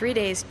spent 3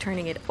 days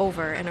turning it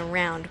over and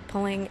around,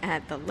 pulling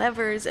at the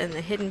levers and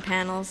the hidden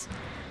panels.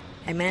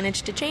 I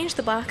managed to change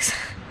the box.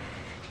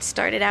 It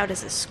started out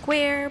as a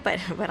square, but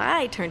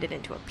I turned it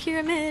into a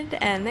pyramid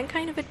and then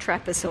kind of a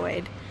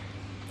trapezoid.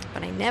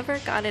 But I never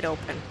got it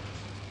open.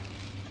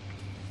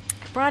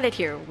 I brought it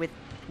here with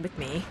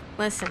me.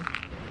 Listen.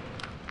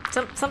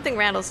 Something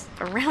rattles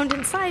around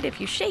inside if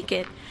you shake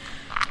it.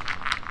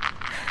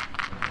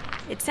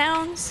 It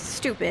sounds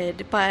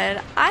stupid,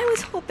 but I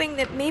was hoping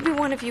that maybe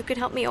one of you could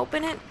help me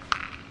open it.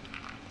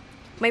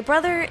 My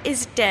brother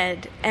is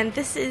dead, and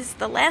this is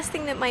the last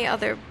thing that my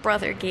other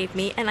brother gave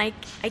me, and I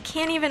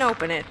can't even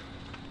open it.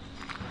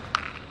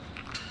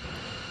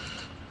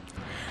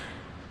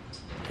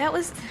 That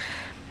was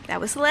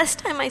the last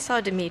time I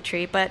saw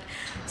Dimitri, but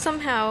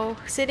somehow,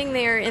 sitting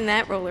there in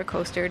that roller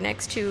coaster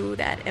next to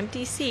that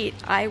empty seat,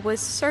 I was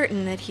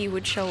certain that he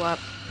would show up.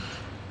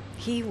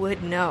 He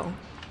would know.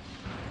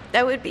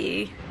 That would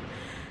be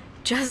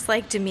just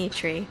like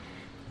Dimitri.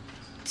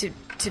 To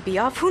be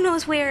off who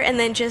knows where and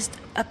then just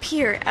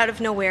appear out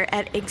of nowhere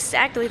at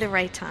exactly the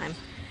right time.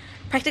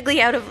 Practically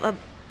out of a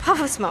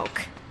puff of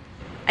smoke.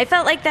 I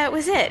felt like that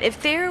was it.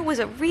 If there was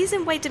a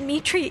reason why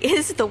Dimitri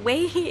is the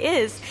way he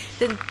is,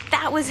 then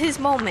that was his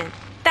moment.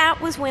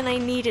 That was when I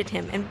needed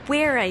him and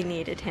where I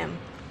needed him.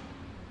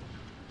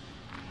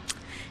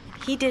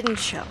 He didn't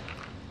show.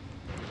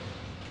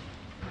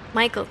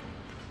 Michael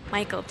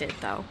did,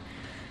 though.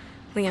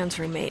 Leon's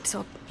roommate,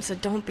 so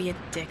don't be a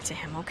dick to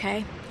him,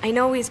 okay? I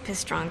know he's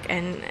pissed drunk,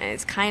 and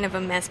it's kind of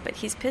a mess, but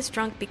he's pissed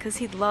drunk because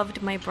he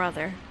loved my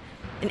brother.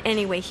 And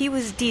anyway, he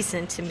was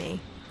decent to me.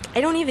 I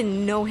don't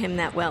even know him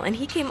that well, and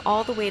he came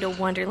all the way to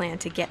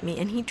Wonderland to get me,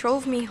 and he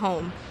drove me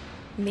home.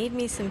 Made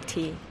me some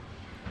tea.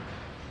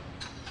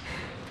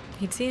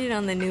 He'd seen it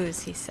on the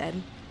news, he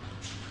said.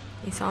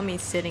 He saw me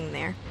sitting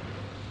there.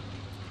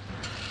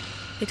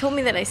 They told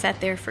me that I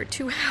sat there for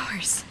 2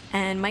 hours,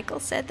 and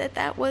Michael said that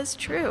that was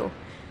true.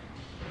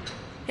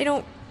 I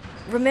don't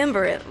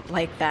remember it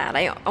like that.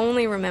 I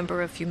only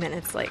remember a few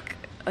minutes, like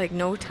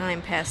no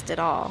time passed at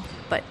all.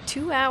 But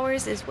 2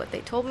 hours is what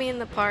they told me in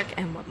the park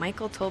and what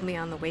Michael told me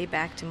on the way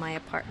back to my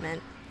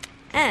apartment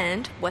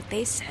and what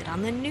they said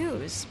on the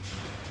news.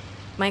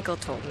 Michael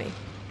told me.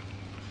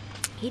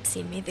 He'd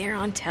seen me there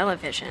on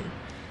television.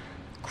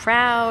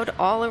 Crowd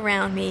all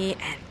around me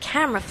and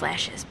camera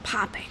flashes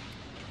popping.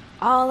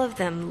 All of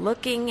them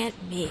looking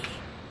at me,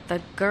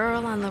 the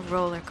girl on the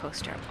roller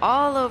coaster,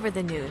 all over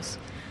the news.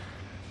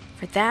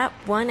 For that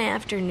one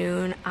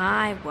afternoon,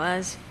 I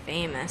was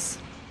famous.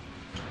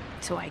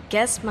 So I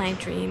guess my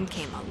dream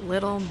came a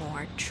little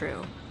more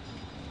true.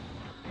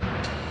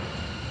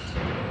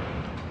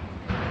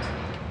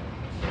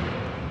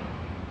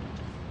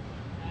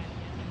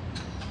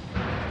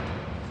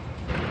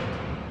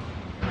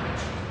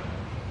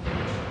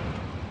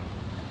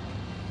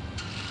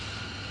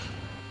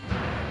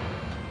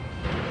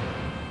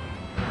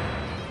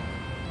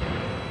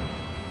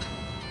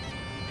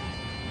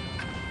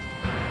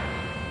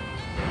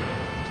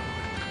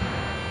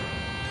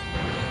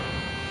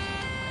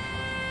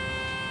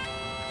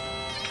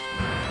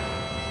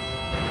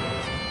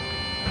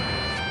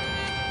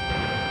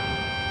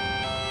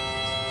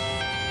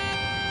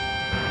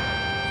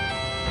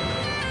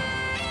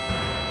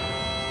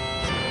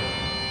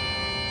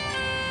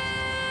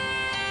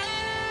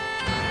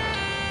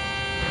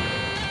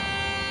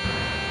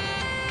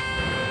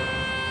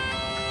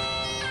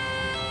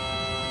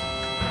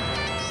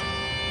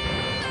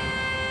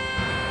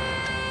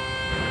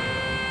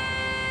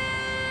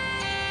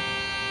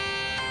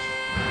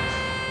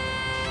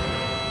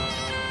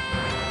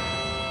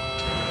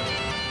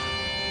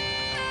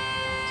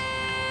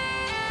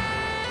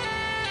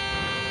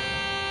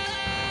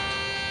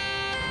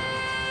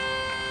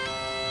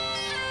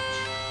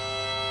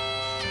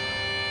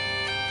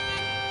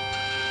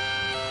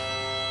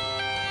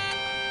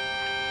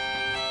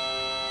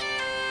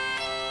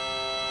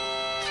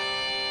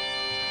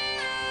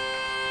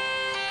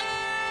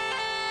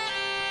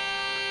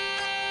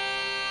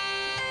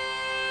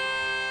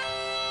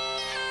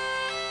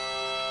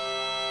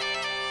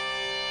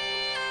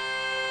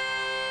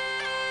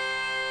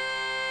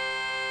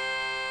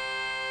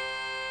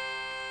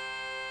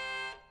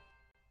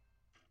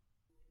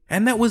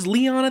 And that was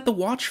Leon at the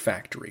Watch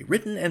Factory,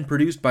 written and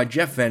produced by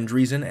Jeff Van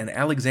Dreason and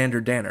Alexander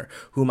Danner,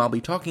 whom I'll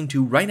be talking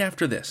to right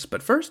after this.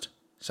 But first,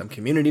 some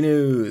community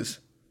news.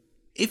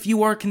 If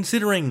you are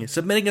considering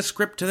submitting a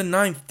script to the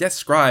 9th Death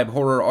Scribe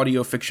Horror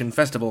Audio Fiction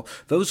Festival,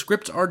 those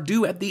scripts are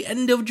due at the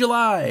end of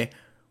July.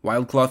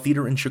 Wildclaw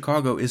Theater in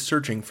Chicago is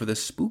searching for the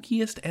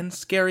spookiest and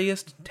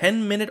scariest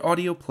 10-minute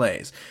audio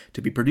plays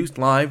to be produced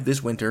live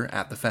this winter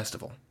at the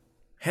festival.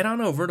 Head on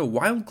over to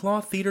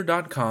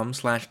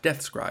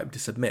wildclawtheater.com/deathscribe to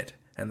submit,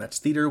 and that's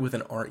theater with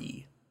an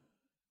R-E.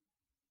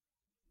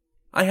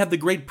 I had the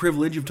great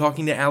privilege of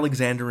talking to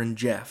Alexander and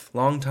Jeff,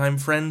 longtime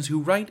friends who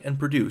write and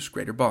produce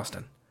Greater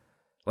Boston.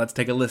 Let's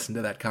take a listen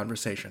to that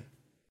conversation.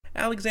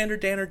 Alexander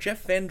Danner,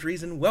 Jeff Van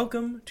Dreason,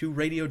 welcome to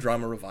Radio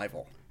Drama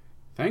Revival.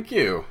 Thank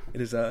you.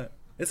 It's a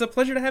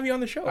pleasure to have you on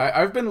the show.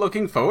 I've been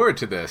looking forward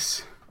to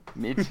this.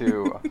 Me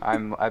too.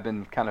 I've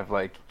been kind of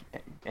like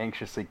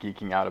anxiously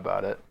geeking out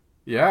about it.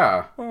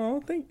 Yeah.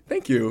 Oh,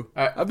 thank you.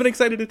 I've been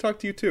excited to talk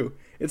to you, too.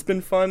 It's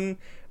been fun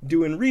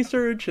doing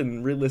research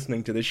and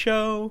re-listening to the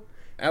show.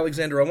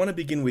 Alexander, I want to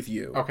begin with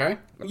you. Okay.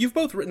 You've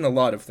both written a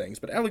lot of things,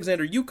 but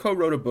Alexander, you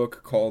co-wrote a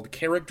book called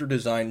Character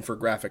Design for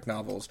Graphic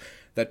Novels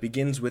that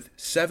begins with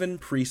 7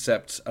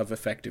 precepts of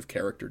effective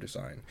character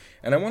design.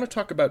 And I want to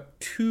talk about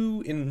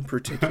 2 in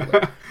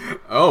particular.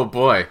 Oh,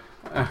 boy.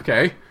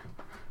 Okay.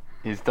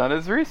 He's done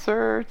his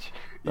research.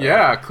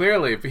 Yeah,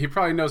 clearly. He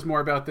probably knows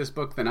more about this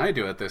book than I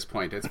do at this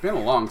point. It's been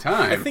a long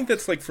time. I think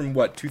that's like from,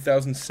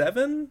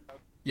 2007?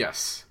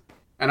 Yes.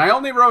 And I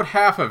only wrote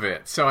half of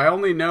it, so I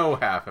only know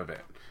half of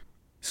it.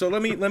 So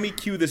let me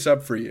cue this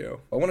up for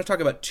you. I want to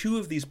talk about 2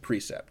 of these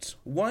precepts.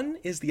 One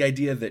is the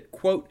idea that,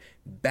 quote,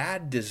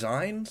 bad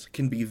designs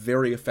can be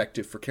very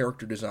effective for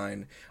character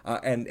design,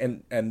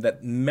 and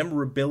that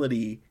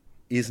memorability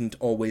isn't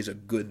always a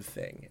good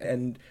thing.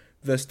 And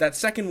that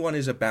second one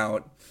is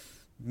about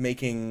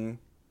making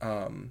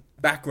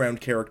background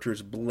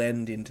characters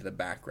blend into the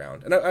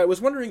background. And I was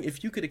wondering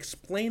if you could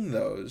explain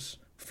those,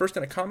 first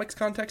in a comics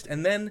context,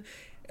 and then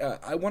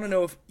I want to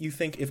know if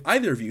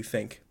either of you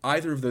think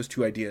either of those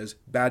 2 ideas,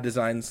 bad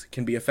designs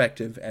can be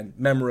effective and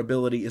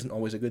memorability isn't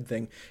always a good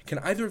thing, can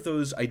either of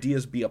those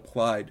ideas be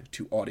applied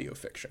to audio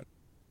fiction?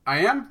 I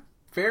am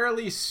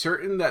fairly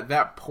certain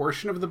that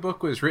portion of the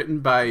book was written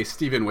by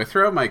Stephen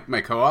Withrow,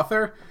 my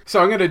co-author.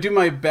 So I'm going to do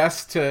my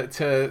best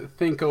to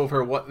think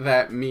over what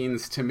that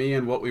means to me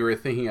and what we were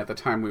thinking at the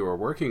time we were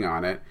working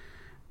on it.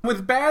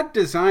 With bad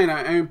design,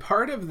 I mean,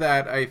 part of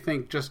that, I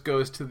think, just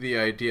goes to the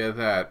idea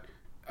that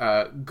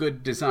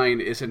good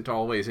design isn't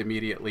always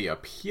immediately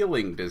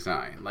appealing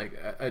design. Like,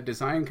 a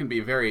design can be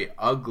very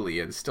ugly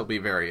and still be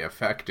very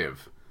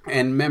effective.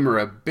 And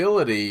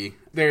memorability,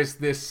 there's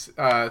this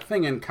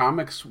thing in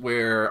comics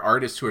where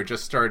artists who are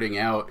just starting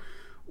out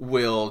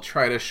will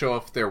try to show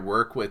off their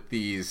work with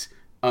these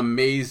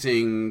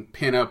amazing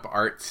pinup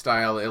art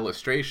style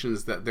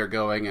illustrations that they're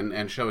going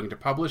and showing to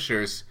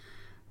publishers.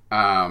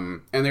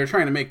 And they're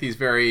trying to make these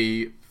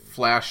very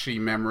flashy,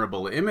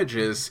 memorable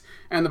images,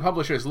 and the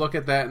publishers look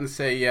at that and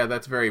say, yeah,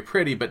 that's very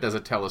pretty, but does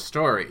it tell a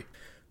story?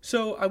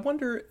 So I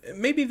wonder,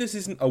 maybe this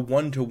isn't a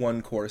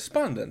one-to-one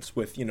correspondence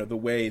with, the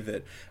way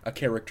that a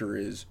character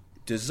is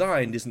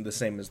designed isn't the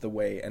same as the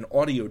way an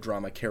audio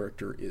drama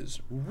character is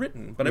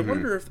written. But I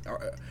wonder if,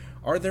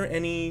 are there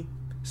any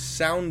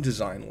sound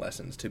design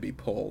lessons to be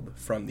pulled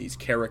from these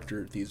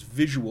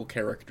visual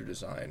character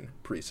design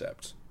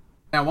precepts?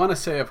 I want to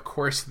say, of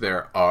course,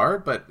 there are,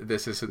 but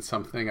this isn't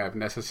something I've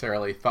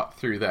necessarily thought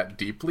through that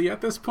deeply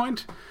at this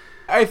point.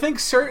 I think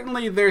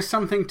certainly there's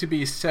something to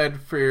be said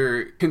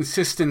for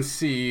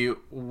consistency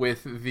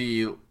with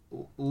the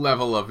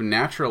level of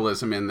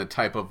naturalism in the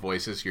type of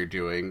voices you're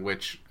doing,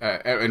 which,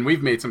 and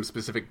we've made some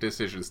specific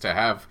decisions to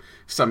have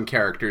some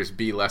characters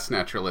be less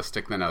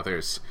naturalistic than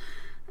others.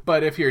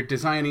 But if you're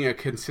designing a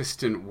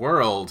consistent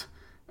world,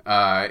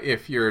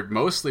 if you're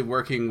mostly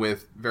working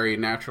with very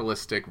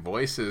naturalistic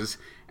voices,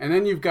 and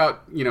then you've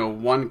got,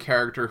 one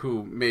character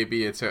who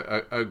maybe it's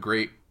a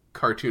great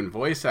cartoon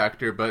voice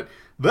actor, but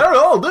they're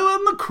all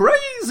doing the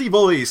crazy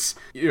voice.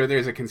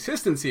 There's a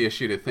consistency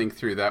issue to think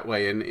through that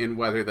way in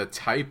whether the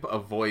type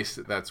of voice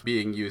that's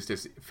being used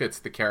fits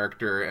the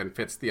character and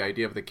fits the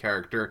idea of the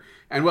character,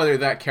 and whether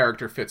that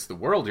character fits the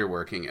world you're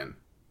working in.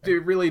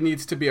 It really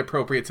needs to be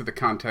appropriate to the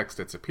context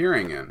it's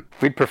appearing in.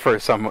 We'd prefer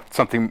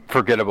something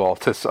forgettable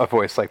to a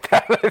voice like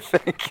that, I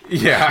think.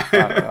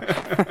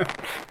 Yeah.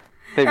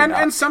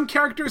 And some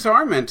characters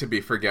are meant to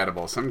be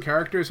forgettable. Some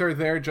characters are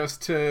there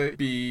just to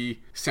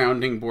be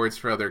sounding boards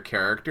for other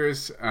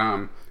characters.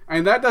 And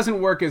that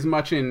doesn't work as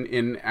much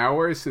in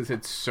ours, since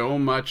it's so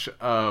much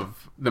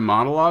of the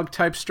monologue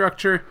type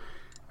structure.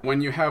 When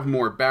you have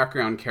more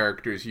background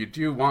characters, you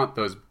do want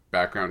those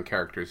background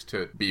characters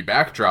to be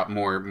backdrop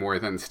more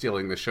than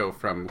stealing the show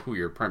from who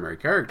your primary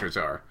characters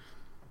are.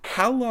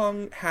 How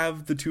long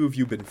have the 2 of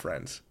you been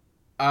friends?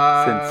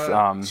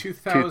 Since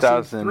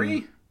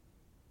 2003?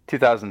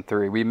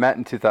 2003. We met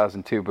in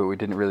 2002, but we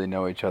didn't really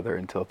know each other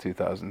until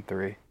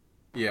 2003.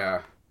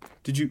 Yeah.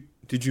 Did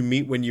you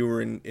meet when you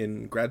were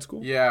in grad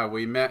school? Yeah,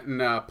 we met in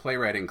a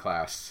playwriting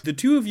class. The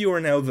 2 of you are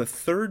now the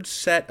 3rd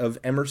set of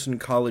Emerson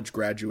College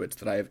graduates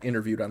that I have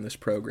interviewed on this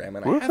program,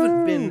 and I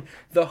haven't been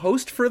the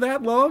host for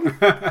that long.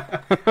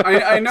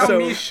 I know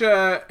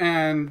Misha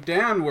and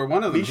Dan were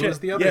one of them. Who was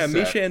the other set?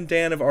 Misha and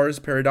Dan of Ars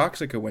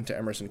Paradoxica went to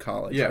Emerson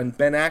College, and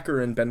Ben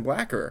Acker and Ben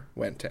Blacker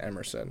went to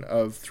Emerson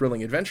of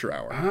Thrilling Adventure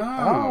Hour.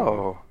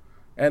 Oh.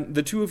 And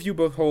the 2 of you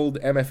both hold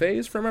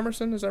MFAs from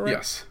Emerson, is that right?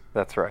 Yes.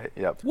 That's right,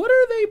 yep. What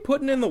are they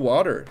putting in the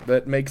water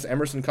that makes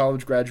Emerson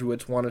College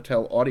graduates want to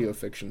tell audio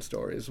fiction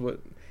stories?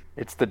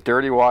 It's the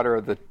dirty water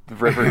of the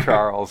River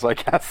Charles, I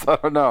guess. I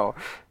don't know.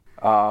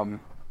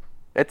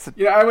 It's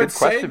a I would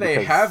say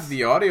they have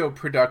the audio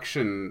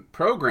production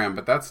program,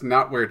 but that's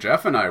not where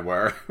Jeff and I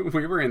were.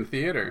 We were in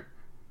theater.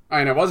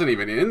 I wasn't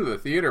even in the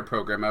theater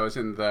program. I was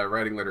in the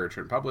writing, literature,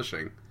 and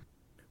publishing.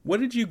 What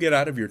did you get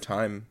out of your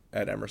time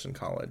at Emerson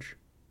College?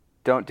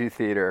 Don't do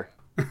theater.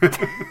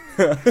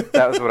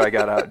 That was what I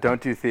got out.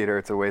 Don't do theater.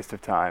 It's a waste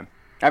of time.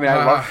 I mean,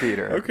 I love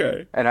theater.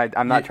 Okay. And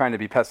I'm not trying to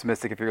be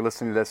pessimistic. If you're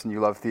listening to this and you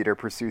love theater,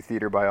 pursue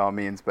theater by all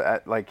means.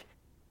 But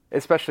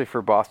especially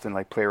for Boston,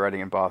 like playwriting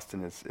in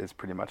Boston is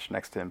pretty much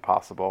next to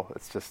impossible.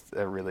 It's just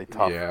a really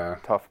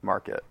tough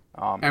market.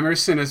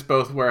 Emerson is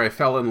both where I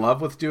fell in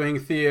love with doing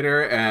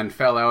theater and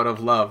fell out of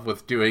love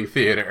with doing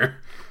theater.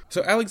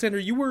 So, Alexander,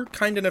 you were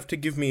kind enough to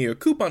give me a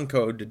coupon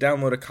code to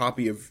download a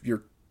copy of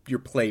your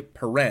play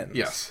Parens.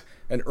 Yes.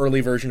 An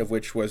early version of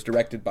which was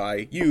directed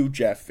by you,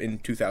 Jeff, in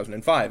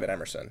 2005 at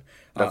Emerson.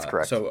 That's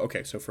correct.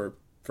 So for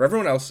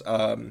everyone else,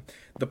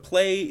 the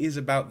play is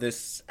about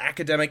this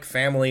academic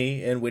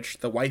family in which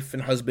the wife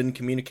and husband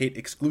communicate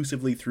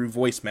exclusively through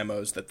voice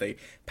memos that they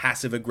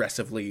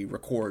passive-aggressively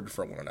record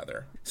from one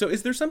another. So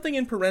is there something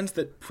in Parens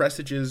that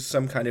presages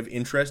some kind of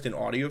interest in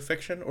audio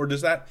fiction, or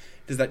does that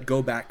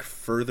go back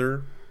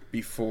further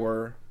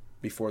before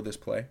this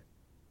play?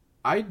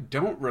 I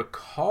don't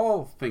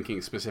recall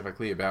thinking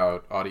specifically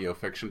about audio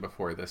fiction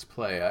before this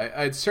play.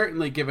 I'd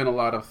certainly given a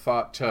lot of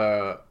thought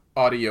to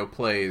audio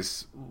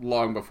plays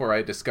long before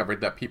I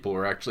discovered that people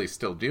were actually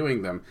still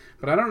doing them,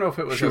 but I don't know if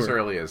it was as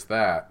early as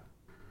that.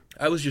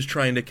 I was just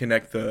trying to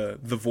connect the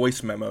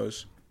voice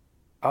memos.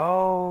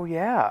 Oh,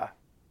 yeah.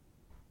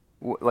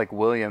 Like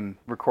William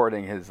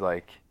recording his,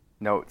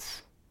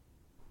 notes.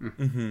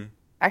 Mm-hmm.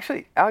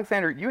 Actually,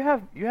 Alexander, you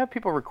have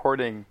people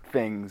recording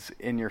things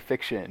in your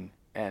fiction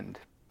and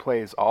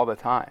plays all the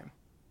time.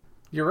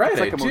 You're right,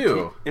 I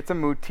do. It's a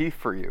motif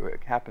for you.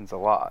 It happens a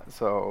lot.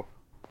 So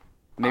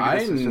maybe I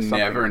this is just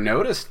never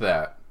noticed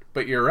that,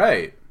 but you're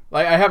right.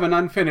 Like, I have an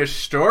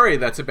unfinished story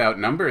that's about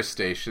number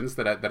stations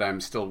that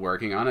I'm still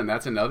working on, and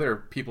that's another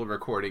people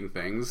recording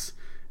things.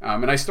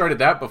 And I started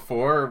that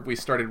before we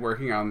started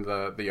working on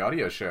the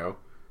audio show.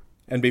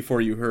 And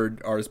before you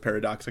heard Ars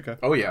Paradoxica?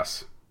 Oh,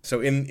 yes. So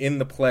in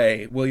the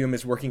play, William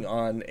is working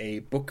on a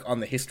book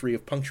on the history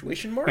of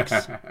punctuation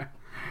marks.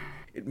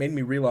 It made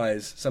me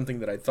realize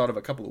something that I thought of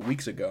a couple of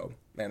weeks ago,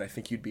 and I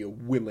think you'd be a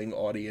willing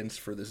audience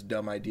for this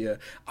dumb idea.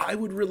 I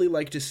would really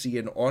like to see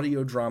an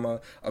audio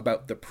drama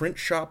about the print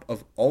shop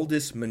of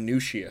Aldus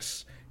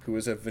Manutius, who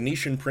was a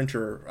Venetian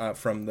printer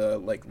from the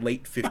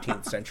late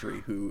 15th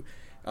century, who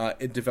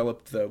it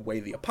developed the way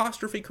the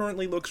apostrophe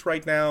currently looks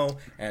right now,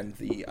 and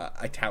the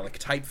italic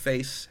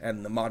typeface,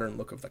 and the modern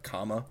look of the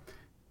comma.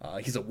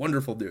 He's a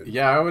wonderful dude.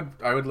 Yeah,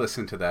 I would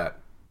listen to that.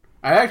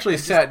 I actually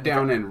sat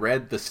down and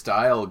read the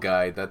style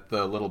guide that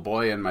the little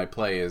boy in my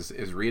play is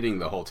reading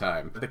the whole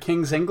time. The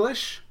King's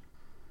English?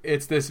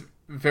 It's this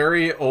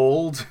very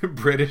old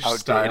British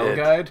style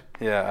guide.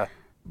 Yeah.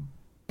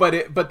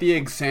 But the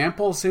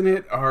examples in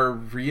it are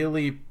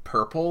really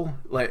purple.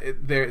 Like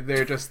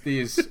they're just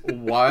these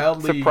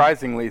wildly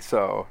surprisingly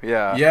so.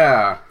 Yeah.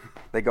 Yeah.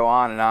 They go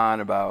on and on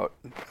about,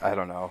 I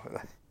don't know.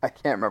 I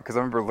can't remember because I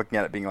remember looking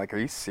at it being like, "Are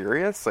you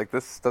serious? Like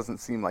this doesn't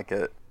seem like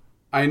it."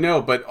 I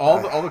know, but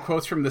all the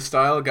quotes from the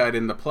style guide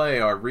in the play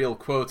are real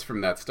quotes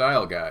from that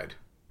style guide.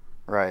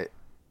 Right.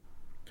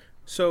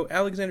 So,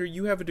 Alexander,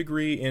 you have a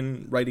degree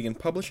in writing and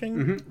publishing,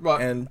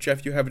 mm-hmm. And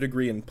Jeff, you have a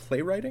degree in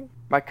playwriting?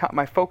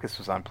 My focus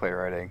was on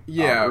playwriting.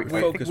 Yeah,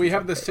 we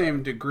have the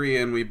same degree,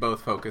 and we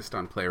both focused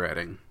on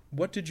playwriting.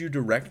 What did you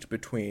direct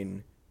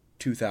between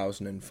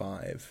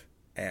 2005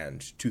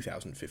 and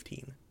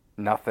 2015?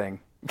 Nothing.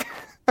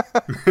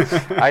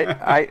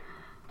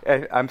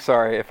 I'm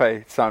sorry if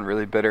I sound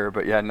really bitter,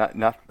 but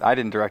yeah, I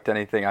didn't direct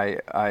anything.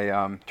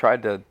 I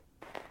tried to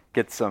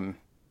get some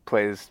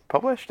plays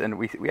published, and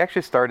we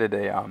actually started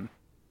a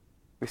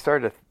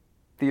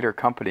theater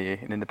company,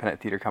 an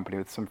independent theater company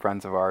with some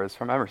friends of ours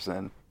from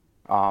Emerson.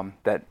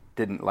 That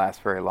didn't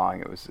last very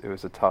long. It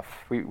was a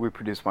tough. We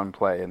produced one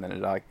play, and then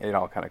it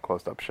all kind of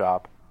closed up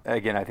shop.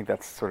 Again, I think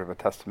that's sort of a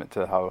testament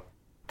to how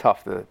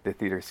tough the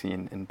theater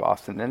scene in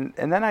Boston.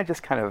 And then I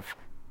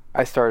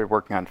started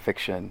working on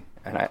fiction.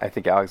 And I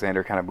think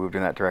Alexander kind of moved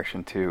in that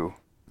direction too.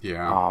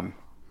 Yeah.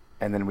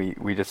 And then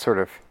we just sort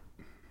of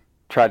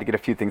tried to get a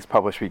few things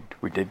published.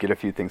 We did get a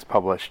few things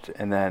published,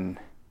 and then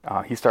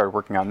he started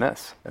working on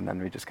this, and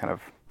then we just kind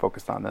of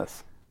focused on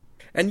this.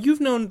 And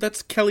you've known,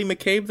 that's Kelly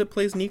McCabe that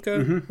plays Nika,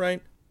 mm-hmm.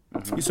 right?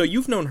 Mm-hmm. So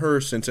you've known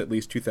her since at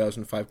least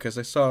 2005, because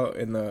I saw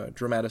in the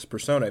Dramatis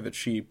Personae that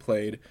she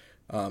played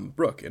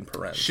Brooke in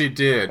Parens. She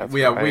did. That's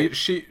yeah,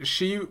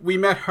 right. we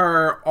met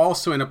her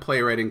also in a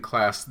playwriting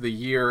class the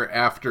year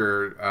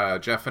after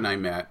Jeff and I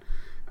met.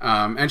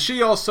 And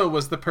she also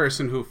was the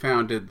person who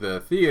founded the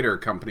theater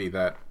company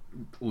that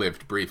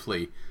lived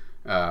briefly,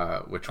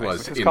 which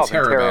was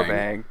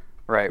Interrobang.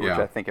 Right, yeah. Which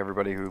I think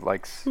everybody who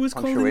likes It was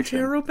called punctuation.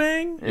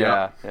 Interrobang?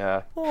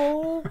 Yeah.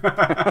 Oh.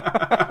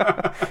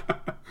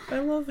 I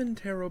love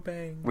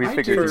Interrobang. We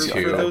figured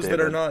for those that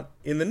are not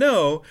in the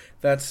know,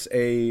 that's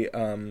a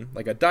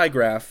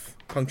digraph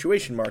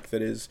punctuation mark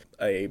that is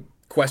a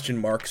question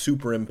mark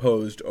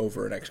superimposed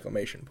over an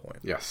exclamation point.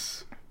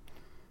 Yes.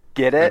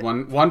 Get it?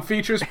 One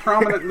features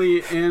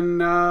prominently in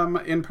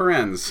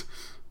Parens.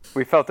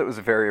 We felt it was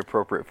very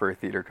appropriate for a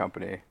theater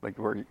company, like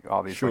where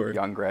all these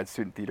young grad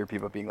student theater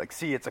people being like,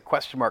 "See, it's a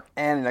question mark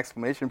and an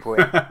exclamation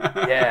point."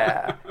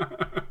 Yeah.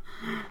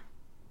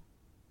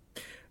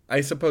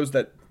 I suppose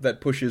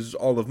that pushes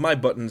all of my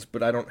buttons,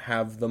 but I don't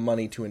have the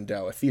money to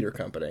endow a theater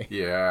company.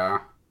 Yeah.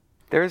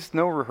 There's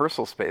no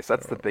rehearsal space.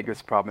 That's the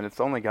biggest problem, and it's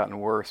only gotten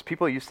worse.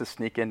 People used to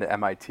sneak into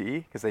MIT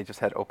because they just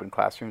had open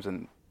classrooms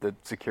and the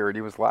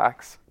security was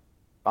lax.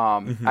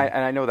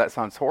 I know that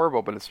sounds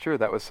horrible, but it's true.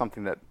 That was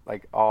something that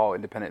like all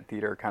independent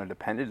theater kind of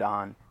depended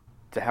on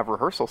to have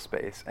rehearsal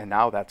space, and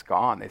now that's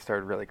gone. They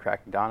started really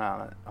cracking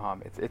down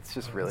on it. It's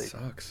just really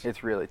sucks.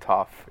 It's really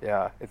tough.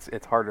 Yeah,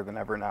 it's harder than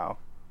ever now.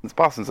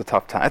 Boston's a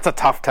tough town. It's a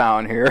tough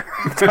town here.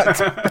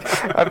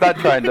 I'm not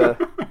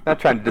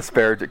trying to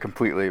disparage it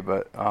completely,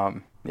 but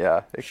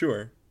yeah,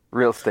 sure.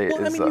 Real estate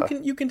well, is. I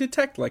mean, you can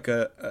detect like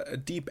a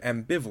deep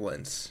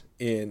ambivalence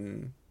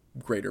in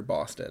Greater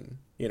Boston,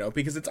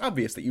 because it's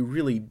obvious that you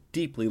really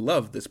deeply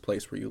love this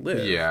place where you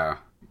live. Yeah.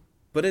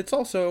 But it's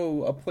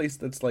also a place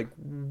that's like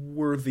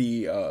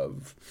worthy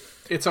of.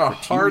 It's a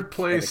hard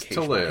place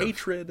to live.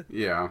 Hatred.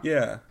 Yeah.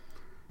 Yeah.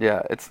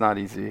 Yeah, it's not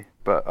easy,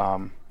 but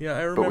yeah,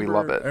 I remember, but we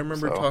love it. I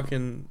remember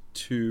talking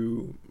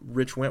to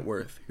Rich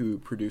Wentworth, who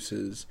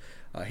produces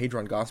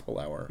Hadron Gospel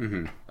Hour,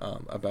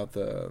 about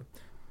the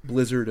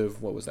blizzard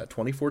of, what was that,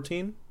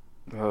 2014?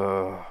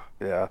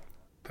 Yeah.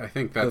 I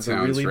think that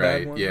sounds really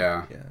right. bad one?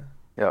 Yeah.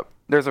 Yep.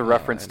 There's a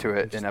reference to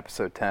it in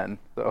episode 10,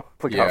 so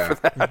look out for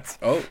that.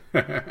 Oh,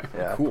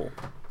 yeah. Cool.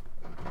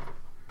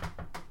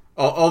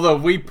 Although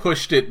we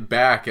pushed it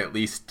back at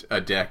least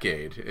a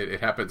decade. It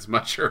happens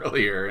much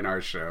earlier in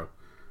our show.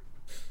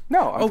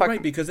 No, I'm talking...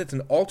 right, because it's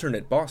an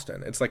alternate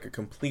Boston. It's like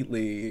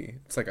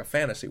it's like a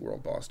fantasy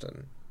world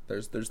Boston.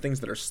 There's things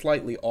that are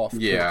slightly off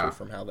kilter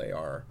from how they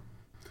are.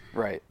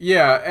 Right.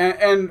 Yeah,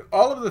 and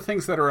all of the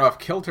things that are off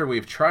kilter,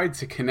 we've tried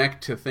to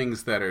connect to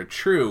things that are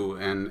true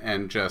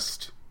and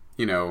just,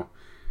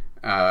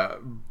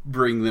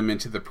 bring them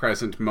into the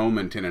present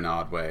moment in an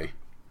odd way.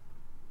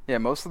 Yeah,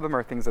 most of them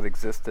are things that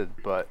existed,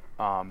 but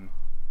and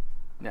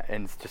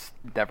just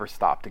never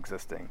stopped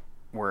existing.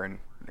 Where in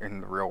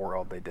the real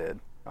world they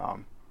did.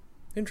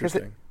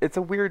 Interesting. It's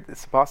a weird.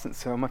 Boston.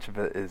 So much of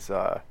it is,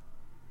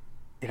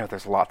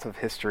 there's lots of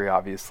history,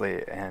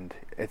 obviously, and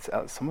it's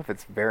some of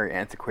it's very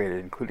antiquated,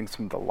 including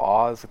some of the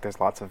laws. Like,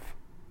 there's lots of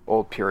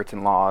old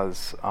Puritan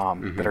laws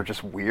that are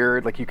just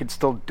weird. Like, you could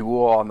still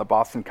duel on the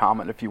Boston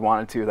Common if you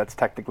wanted to. That's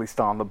technically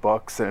still on the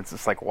books, and it's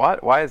just like,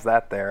 what? Why is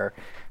that there?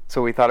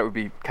 So we thought it would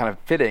be kind of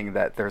fitting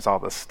that there's all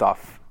this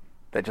stuff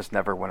that just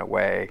never went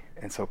away,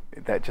 and so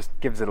that just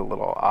gives it a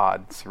little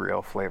odd,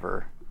 surreal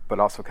flavor, but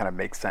also kind of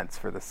makes sense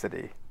for the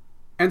city.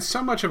 And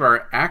so much of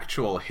our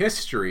actual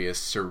history is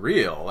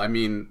surreal. I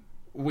mean,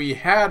 we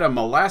had a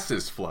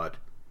molasses flood.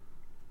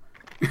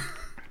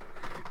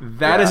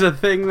 That is a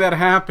thing that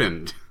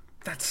happened.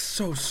 That's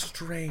so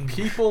strange.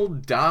 People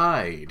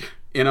died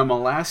in a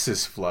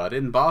molasses flood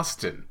in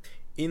Boston.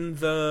 In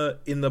your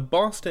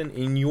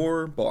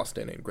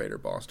Boston, in Greater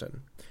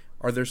Boston,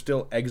 are there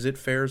still exit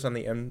fares on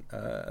the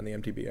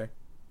MTBA?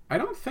 I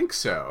don't think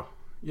so.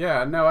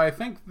 Yeah, no, I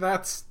think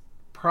that's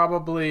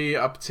probably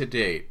up to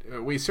date.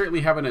 We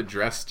certainly haven't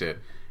addressed it.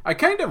 I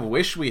kind of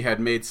wish we had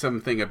made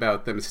something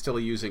about them still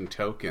using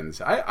tokens.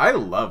 I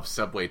love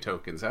subway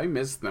tokens. I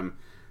miss them.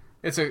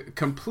 It's a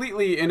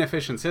completely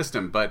inefficient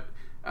system, but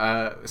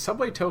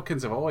subway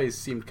tokens have always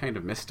seemed kind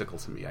of mystical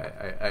to me.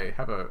 I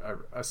have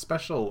a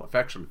special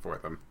affection for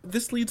them.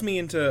 This leads me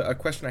into a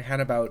question I had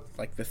about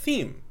like the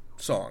theme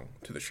song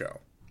to the show.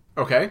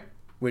 Okay.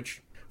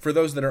 Which, for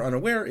those that are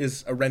unaware,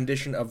 is a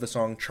rendition of the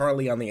song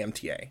Charlie on the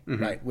MTA,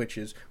 right? Which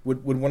is,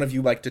 would one of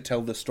you like to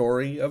tell the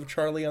story of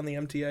Charlie on the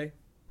MTA?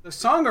 The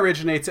song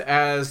originates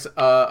as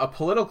a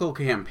political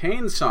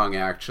campaign song,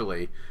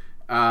 actually,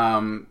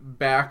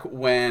 back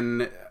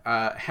when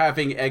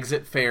having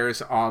exit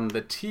fares on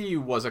the T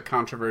was a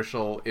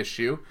controversial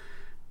issue.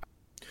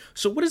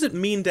 So what does it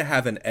mean to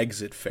have an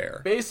exit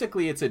fare?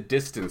 Basically, it's a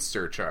distance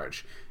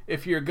surcharge.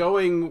 If you're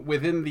going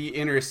within the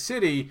inner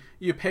city,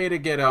 you pay to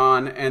get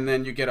on, and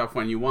then you get off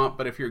when you want.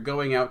 But if you're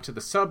going out to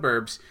the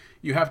suburbs,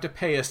 you have to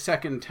pay a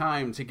second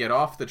time to get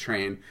off the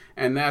train,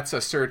 and that's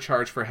a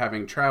surcharge for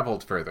having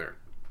traveled further.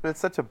 But it's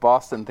such a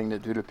Boston thing to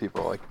do to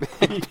people. Like,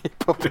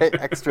 people pay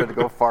extra to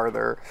go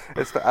farther.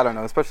 I don't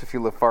know, especially if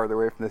you live farther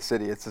away from the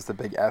city. It's just a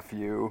big F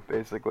you,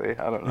 basically.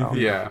 I don't know.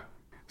 Yeah.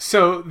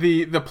 So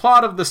the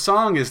plot of the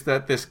song is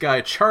that this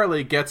guy,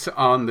 Charlie, gets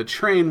on the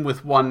train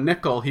with one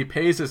nickel. He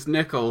pays his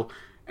nickel,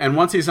 and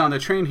once he's on the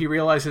train, he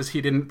realizes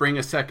he didn't bring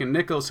a second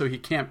nickel, so he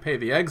can't pay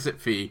the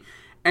exit fee.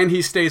 And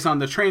he stays on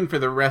the train for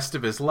the rest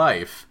of his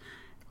life.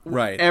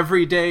 Right.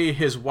 Every day,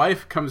 his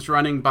wife comes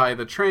running by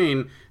the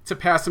train to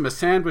pass him a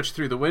sandwich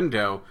through the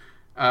window.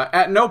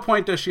 At no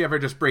point does she ever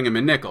just bring him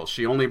a nickel.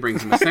 She only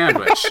brings him a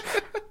sandwich.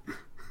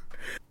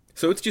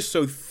 So it's just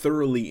so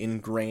thoroughly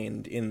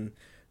ingrained in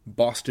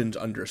Boston's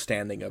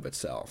understanding of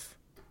itself.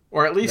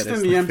 Or at least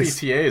in the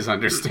MBTA's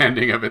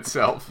understanding of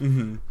itself.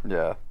 Mm-hmm.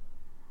 Yeah.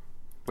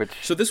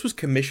 So this was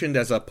commissioned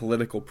as a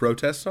political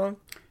protest song?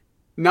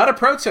 Not a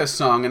protest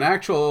song, an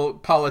actual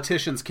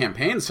politician's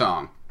campaign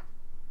song.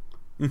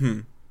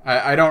 Mm-hmm.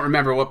 I don't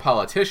remember what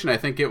politician. I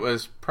think it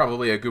was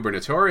probably a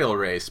gubernatorial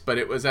race, but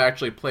it was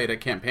actually played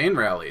at campaign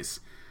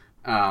rallies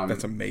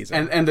That's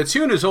amazing. And the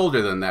tune is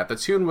older than that. The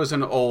tune was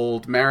an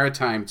old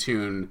maritime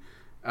tune,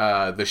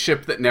 The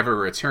Ship That Never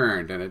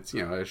Returned, and it's,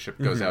 a ship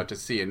goes out to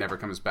sea and never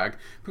comes back,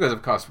 because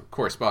of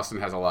course Boston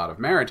has a lot of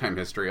maritime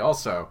history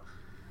also.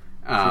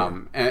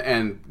 Sure.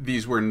 And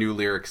these were new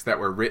lyrics that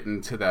were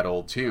written to that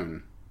old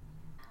tune.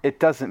 It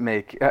doesn't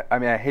make. I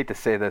mean, I hate to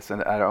say this,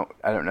 and I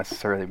don't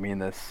necessarily mean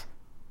this.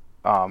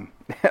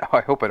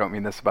 I hope I don't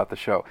mean this about the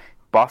show.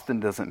 Boston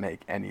doesn't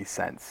make any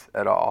sense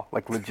at all.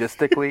 Like,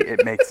 logistically,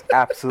 it makes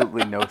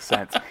absolutely no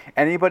sense.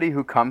 Anybody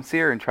who comes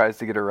here and tries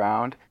to get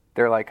around,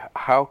 they're like,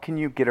 how can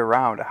you get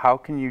around? How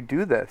can you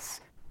do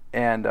this?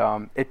 And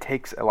it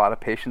takes a lot of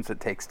patience.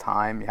 It takes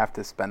time. You have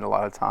to spend a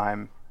lot of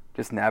time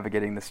just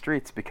navigating the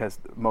streets, because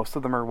most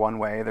of them are one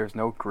way. There's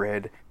no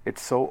grid.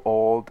 It's so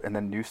old, and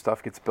then new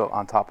stuff gets built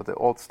on top of the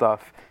old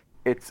stuff.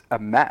 It's a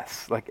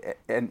mess. Like,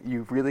 and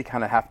you really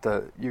kind of have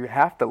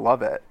to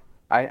love it.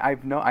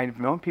 I've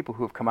known people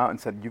who have come out and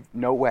said,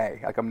 no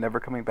way, like, I'm never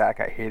coming back.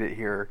 I hate it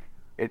here.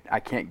 I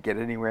can't get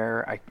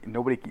anywhere.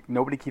 Nobody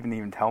can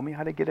even tell me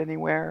how to get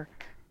anywhere.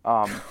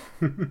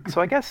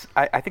 So I guess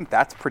I think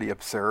that's pretty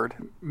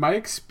absurd. My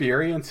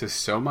experience is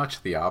so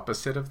much the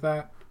opposite of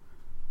that.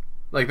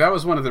 Like, that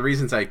was one of the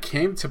reasons I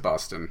came to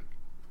Boston.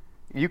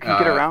 You can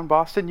get around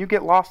Boston. You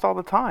get lost all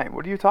the time.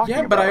 What are you talking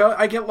about? Yeah, but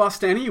I get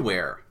lost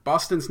anywhere.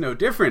 Boston's no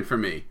different for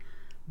me.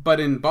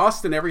 But in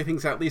Boston,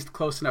 everything's at least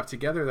close enough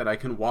together that I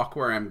can walk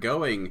where I'm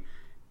going,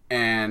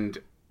 and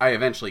I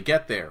eventually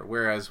get there.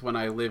 Whereas when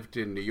I lived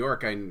in New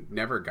York, I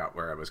never got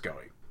where I was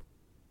going.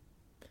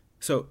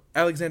 So,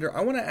 Alexander,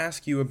 I want to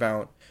ask you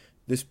about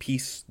this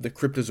piece, The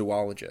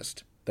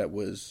Cryptozoologist, that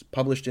was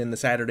published in the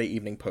Saturday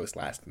Evening Post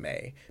last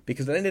May,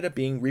 because it ended up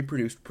being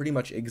reproduced pretty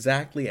much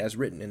exactly as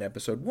written in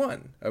episode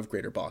 1 of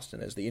Greater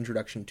Boston as the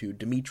introduction to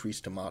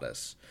Dimitris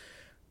Tomatis.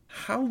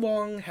 How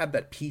long had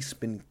that piece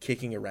been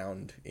kicking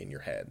around in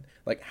your head?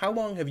 Like, how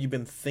long have you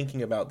been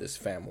thinking about this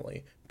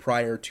family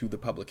prior to the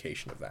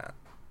publication of that?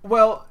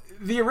 Well,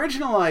 the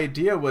original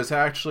idea was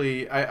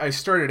actually, I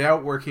started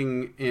out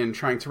working in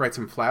trying to write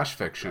some flash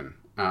fiction.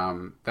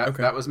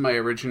 That was my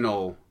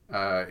original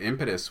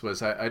impetus,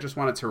 was I just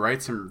wanted to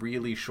write some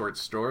really short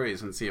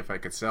stories and see if I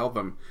could sell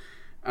them.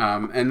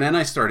 And then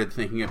I started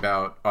thinking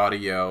about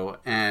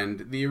audio,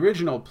 and the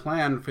original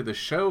plan for the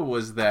show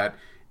was that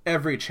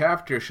every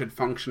chapter should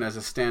function as a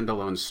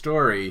standalone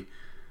story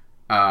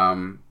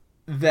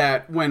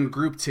that, when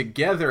grouped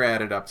together,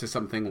 added up to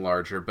something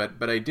larger.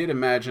 But I did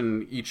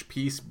imagine each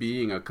piece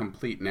being a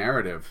complete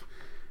narrative.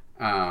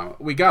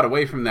 We got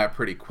away from that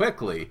pretty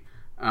quickly,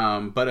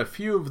 but a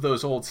few of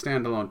those old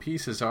standalone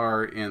pieces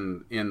are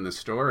in the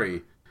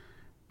story.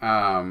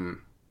 The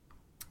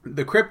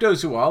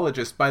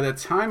Cryptozoologist, by the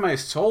time I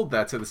sold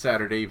that to the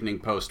Saturday Evening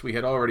Post, we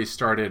had already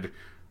started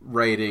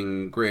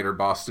writing Greater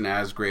Boston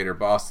as Greater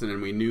Boston,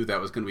 and we knew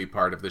that was going to be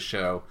part of the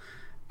show.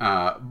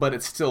 But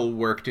it still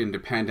worked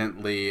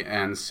independently,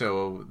 and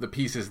so the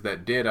pieces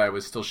that did, I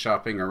was still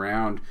shopping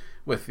around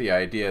with the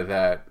idea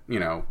that,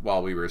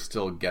 while we were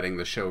still getting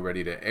the show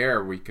ready to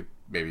air, we could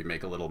maybe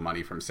make a little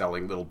money from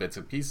selling little bits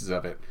and pieces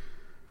of it.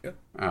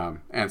 Yeah.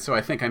 And so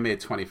I think I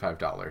made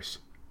 $25.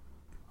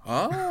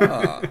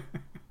 Ah!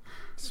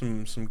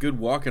 Some good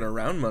walking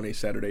around money,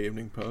 Saturday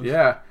Evening Post.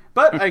 Yeah.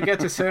 But I get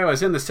to say I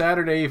was in the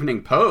Saturday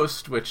Evening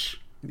Post,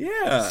 which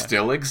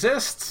still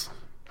exists.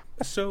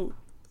 So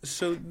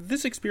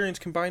this experience,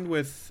 combined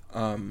with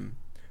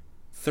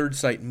Third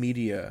Sight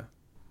Media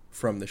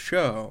from the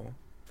show,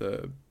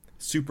 the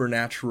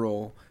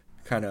supernatural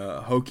kind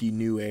of hokey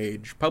new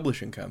age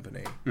publishing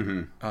company,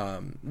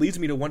 leads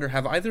me to wonder,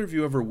 have either of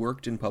you ever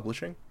worked in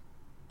publishing?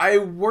 I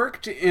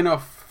worked in a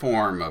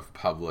form of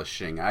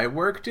publishing. I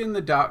worked in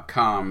the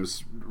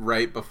 .coms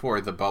right before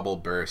the bubble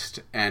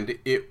burst, and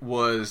it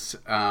was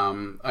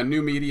a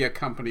new media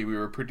company. We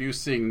were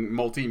producing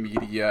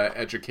multimedia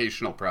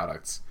educational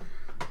products.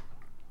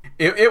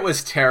 It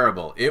was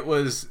terrible. It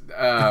was,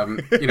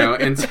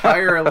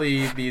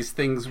 entirely these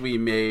things we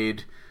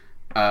made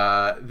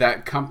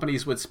that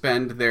companies would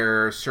spend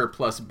their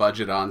surplus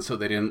budget on so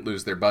they didn't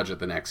lose their budget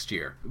the next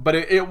year. But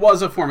it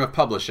was a form of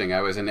publishing.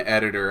 I was an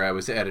editor. I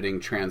was editing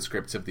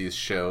transcripts of these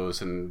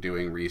shows and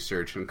doing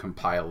research and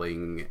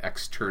compiling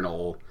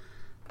external,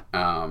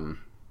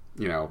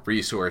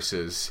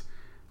 resources.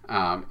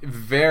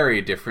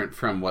 Very different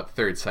from what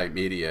Third Sight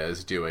Media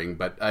is doing,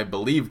 but I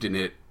believed in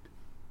it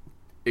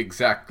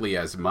exactly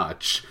as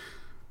much.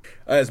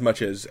 As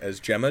much as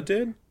Gemma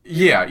did?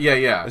 Yeah.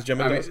 As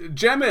Gemma does?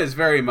 Gemma is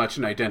very much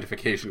an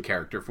identification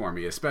character for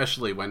me,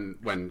 especially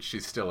when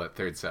she's still at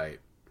Third Sight.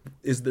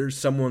 Is there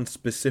someone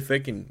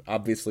specific, and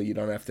obviously you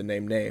don't have to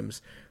name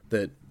names,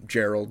 that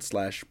Gerald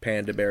 /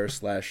 Panda Bear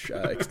 /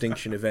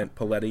 Extinction Event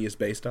Paletti is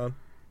based on?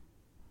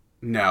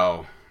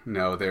 No,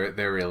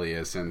 there really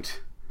isn't.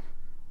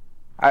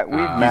 I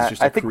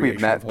think we've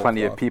met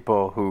plenty of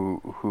people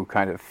who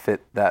kind of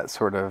fit that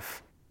sort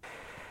of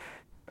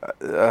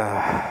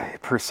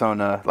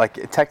persona.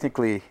 Like,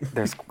 technically,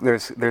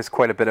 there's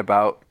quite a bit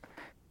about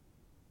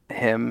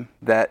him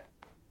that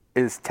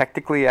is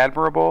technically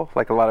admirable.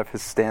 Like a lot of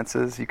his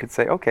stances, you could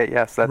say, okay,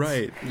 yes, that's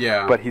right.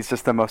 Yeah. But he's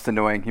just the most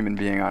annoying human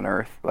being on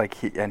earth. Like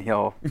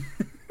he'll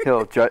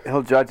he'll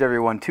judge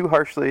everyone too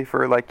harshly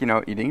for, like,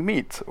 eating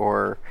meat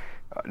or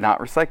not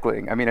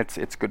recycling. I mean,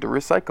 it's good to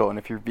recycle, and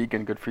if you're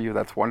vegan, good for you.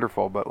 That's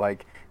wonderful. But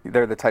like,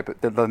 they're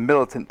the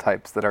militant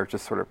types that are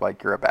just sort of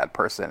like, you're a bad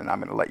person, and I'm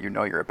going to let you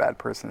know you're a bad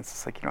person. It's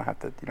just like, you don't have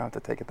to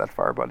take it that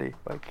far, buddy.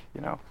 Like,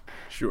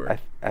 Sure.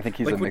 I think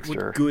he's like, a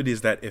mixture. What good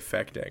is that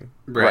affecting?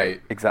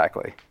 Right.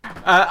 Exactly.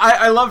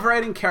 I love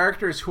writing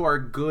characters who are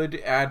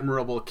good,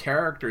 admirable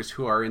characters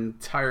who are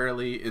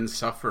entirely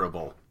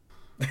insufferable.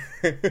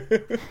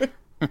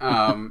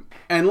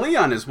 And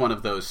Leon is one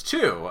of those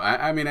too.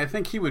 I mean, I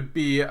think he would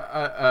be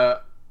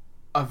a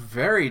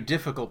very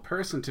difficult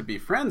person to be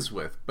friends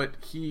with, but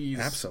he's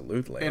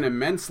absolutely an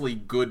immensely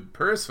good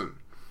person.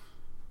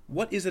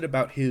 What is it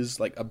about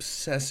his like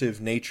obsessive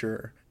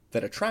nature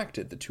that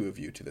attracted the two of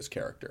you to this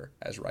character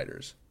as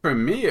writers? For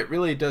me, it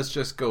really does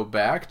just go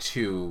back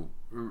to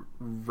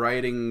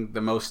writing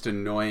the most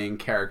annoying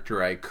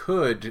character I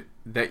could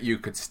that you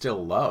could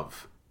still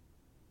love.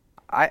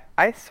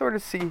 I sort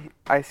of see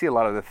a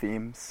lot of the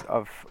themes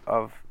of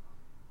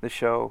the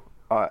show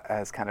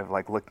as kind of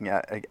like looking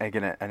at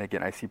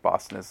again I see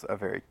Boston as a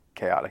very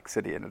chaotic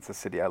city, and it's a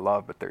city I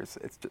love, but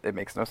it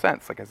makes no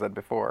sense, like I said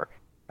before.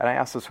 And I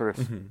also sort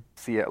of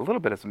see it a little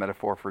bit as a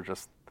metaphor for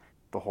just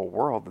the whole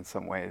world in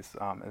some ways,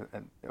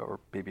 or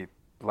maybe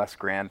less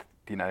grand.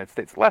 The United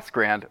States, less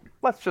grand.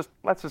 Let's just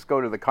go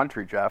to the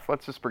country, Jeff.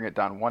 Let's just bring it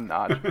down one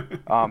notch.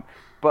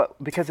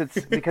 But because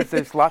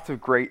there's lots of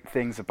great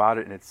things about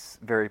it, and it's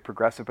very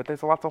progressive. But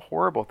there's lots of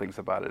horrible things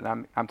about it.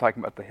 And I'm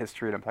talking about the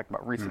history, and I'm talking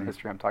about recent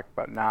history. I'm talking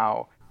about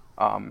now.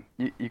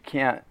 You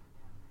can't.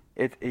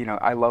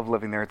 I love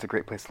living there. It's a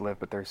great place to live.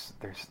 But there's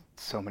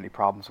so many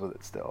problems with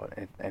it still,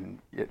 and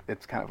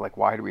it's kind of like,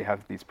 why do we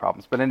have these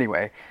problems? But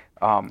anyway,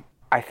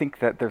 I think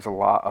that there's a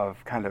lot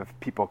of kind of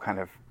people kind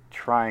of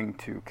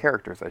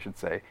characters, I should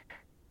say,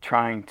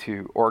 trying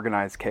to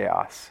organize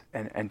chaos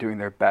and doing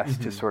their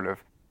best to sort of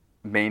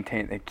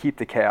maintain and keep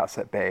the chaos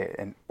at bay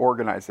and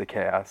organize the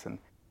chaos. And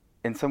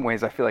in some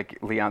ways, I feel like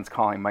Leon's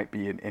calling might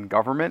be in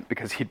government,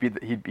 because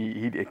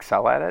he'd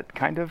excel at it,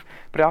 kind of.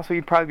 But also,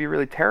 he'd probably be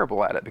really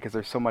terrible at it, because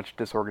there's so much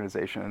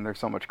disorganization and there's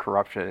so much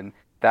corruption. And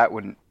that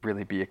wouldn't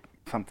really be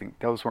something.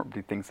 Those wouldn't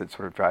be things that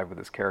sort of drive with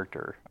his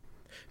character.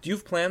 Do you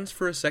have plans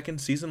for a second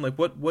season? Like,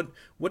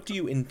 what do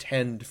you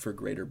intend for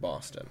Greater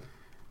Boston?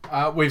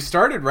 We've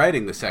started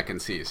writing the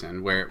second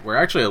season. We're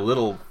actually a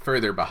little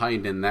further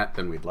behind in that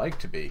than we'd like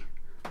to be.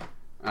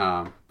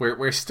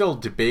 We're still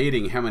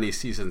debating how many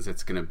seasons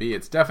it's going to be.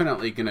 It's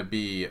definitely going to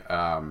be, it's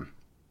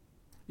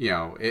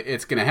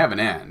going to have an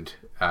end,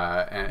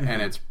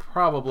 and it's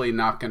probably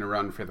not going to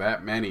run for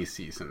that many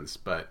seasons.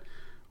 But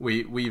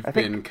we've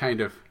been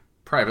kind of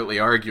privately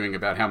arguing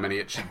about how many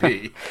it should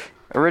be.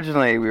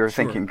 Originally, we were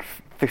thinking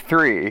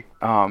 3,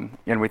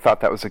 and we thought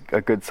that was a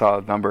good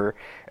solid number.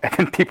 And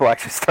then people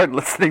actually started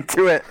listening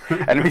to it,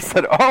 and we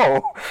said,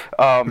 "Oh,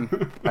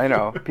 I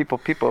know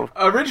people."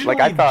 Originally, like,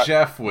 I thought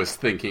Jeff was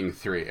thinking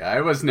 3.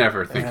 I was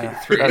never thinking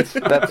 3.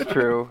 That's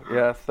true.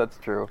 Yes, that's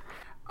true.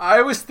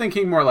 I was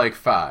thinking more like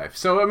 5.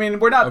 So I mean,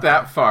 we're not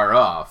that far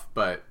off,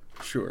 but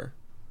sure.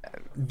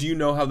 Do you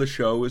know how the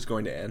show is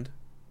going to end?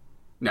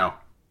 No,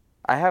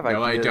 I have ideas.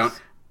 No, I don't.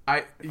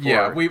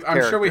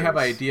 I'm sure we have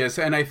ideas,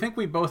 and I think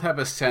we both have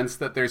a sense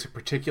that there's a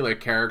particular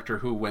character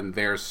who, when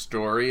their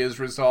story is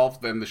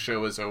resolved, then the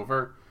show is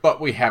over. But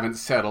we haven't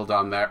settled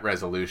on that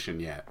resolution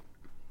yet.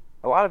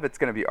 A lot of it's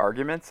going to be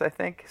arguments, I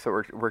think. So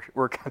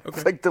we're kind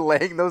of like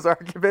delaying those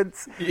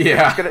arguments.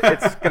 Yeah,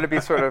 it's going to be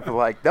sort of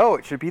like, no,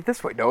 it should be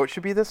this way. No, it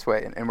should be this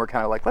way. And we're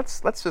kind of like,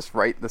 let's just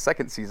write the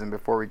second season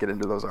before we get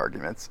into those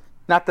arguments.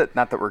 Not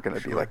that we're going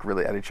to be like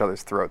really at each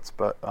other's throats,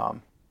 but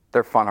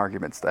they're fun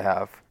arguments to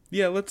have.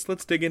 Yeah,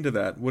 let's dig into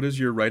that. What is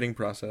your writing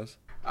process?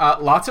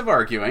 Lots of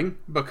arguing,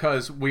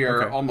 because we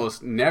are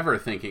almost never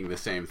thinking the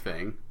same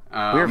thing.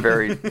 We're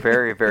very,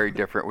 very, very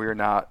different. We are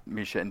not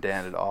Misha and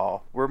Dan at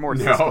all. We're more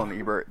Siskel and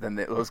Ebert than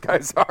those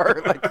guys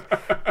are.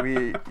 Like,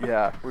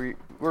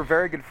 we're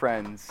very good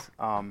friends,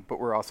 but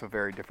we're also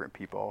very different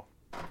people.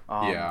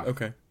 Yeah.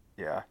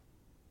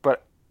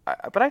 But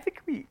I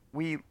think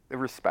we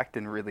respect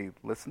and really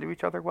listen to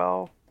each other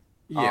well.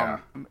 Yeah.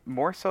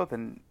 More so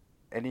than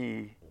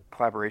any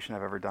collaboration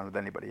I've ever done with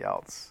anybody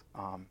else.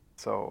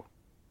 So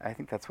I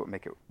think that's what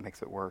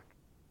makes it work.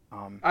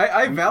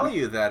 I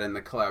value that in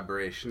the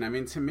collaboration. I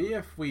mean, to me,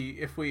 if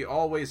we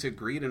always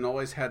agreed and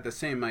always had the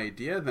same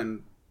idea,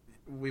 then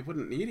we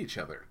wouldn't need each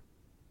other.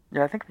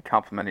 Yeah, I think we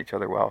complement each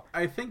other well.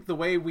 I think the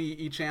way we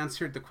each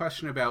answered the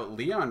question about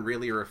Leon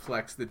really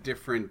reflects the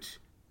different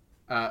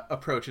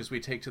approaches we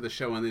take to the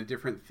show and the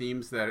different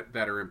themes that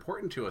are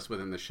important to us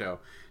within the show.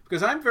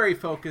 Because I'm very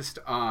focused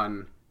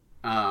on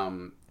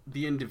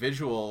the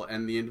individual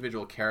and the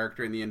individual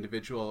character and the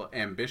individual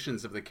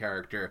ambitions of the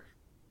character.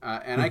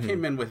 And I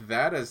came in with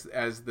that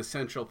as the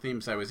central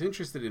themes I was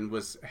interested in,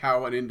 was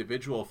how an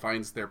individual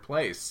finds their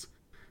place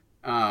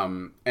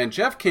And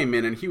Jeff came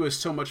in, and he was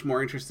so much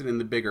more interested in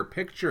the bigger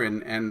picture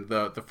and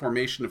the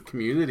formation of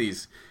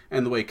communities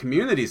and the way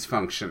communities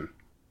function.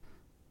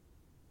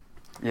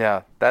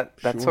 Yeah,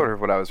 that's Sure. sort of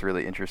what I was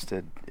really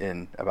interested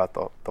in about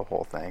the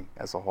whole thing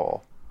as a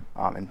whole,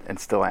 and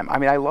still am. I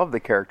mean, I love the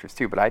characters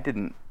too, but I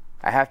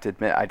have to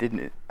admit, I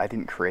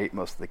didn't create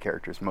most of the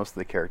characters. Most of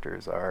the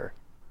characters are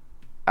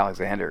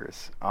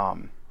Alexander's.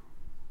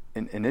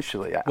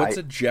 Initially, What's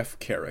a Jeff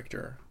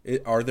character?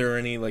 Are there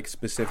any like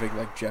specific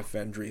like Jeff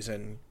Van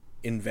Dreason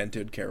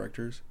invented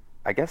characters?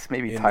 I guess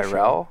maybe in the Tyrell.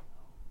 show?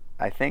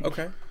 I think.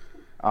 Okay.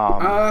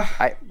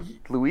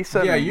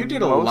 Louisa. Yeah, you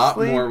did a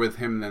mostly? lot more with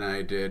him than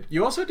I did.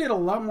 You also did a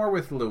lot more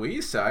with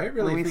Louisa. I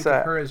really think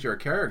of her as your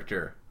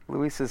character.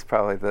 Louisa's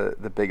probably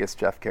the biggest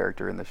Jeff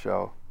character in the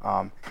show.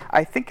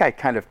 I think I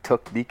kind of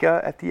took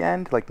Nika at the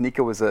end. Like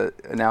Nika was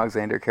an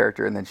Alexander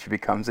character, and then she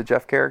becomes a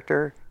Jeff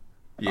character.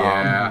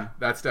 Yeah,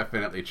 that's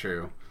definitely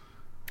true.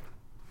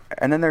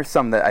 And then there's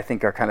some that I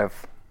think are kind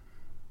of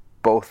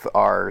both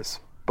ours.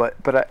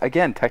 But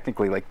again,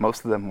 technically, like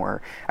most of them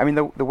were. I mean,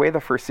 the way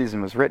the first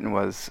season was written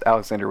was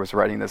Alexander was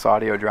writing this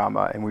audio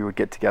drama, and we would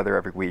get together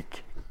every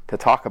week to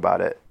talk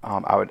about it.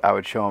 I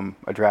would show him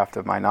a draft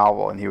of my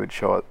novel, and he would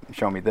show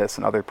me this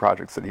and other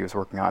projects that he was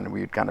working on, and we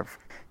would kind of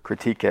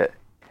critique it.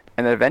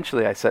 And then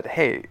eventually, I said,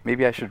 "Hey,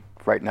 maybe I should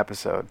write an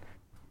episode."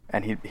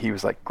 And he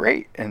was like,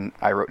 "Great!" And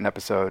I wrote an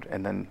episode,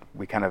 and then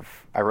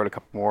I wrote a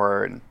couple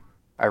more, and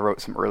I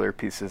wrote some earlier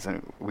pieces,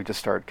 and we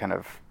just started kind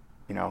of,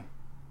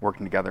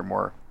 working together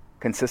more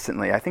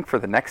consistently. I think for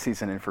the next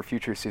season and for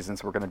future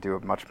seasons, we're going to do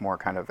a much more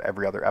kind of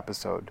every other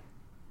episode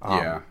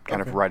kind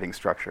of writing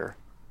structure.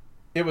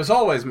 It was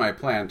always my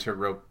plan to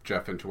rope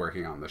Jeff into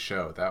working on the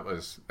show. That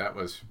was.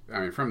 I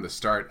mean, from the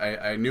start,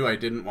 I knew I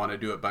didn't want to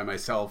do it by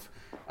myself,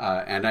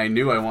 and I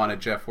knew I wanted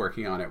Jeff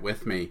working on it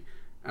with me.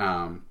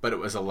 But it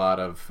was a lot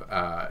of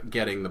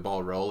getting the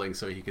ball rolling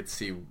so he could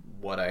see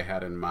what I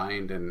had in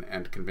mind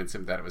and convince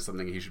him that it was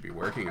something he should be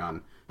working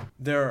on.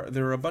 There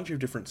are a bunch of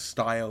different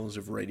styles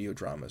of radio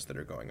dramas that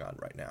are going on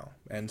right now,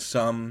 and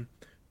some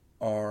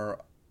are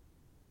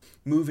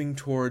moving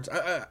towards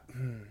a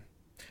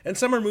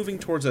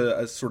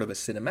sort of a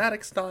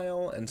cinematic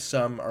style, and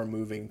some are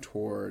moving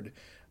toward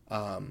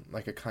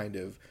like a kind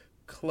of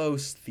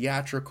close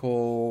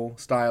theatrical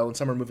style, and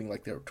some are moving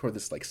like toward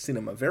this like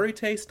cinema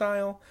verite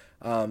style.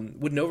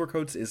 Wooden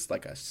Overcoats is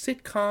like a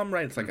sitcom,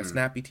 right? It's like a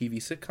snappy TV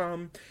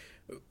sitcom.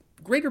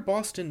 Greater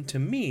Boston, to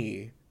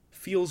me,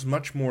 feels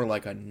much more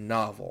like a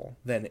novel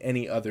than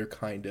any other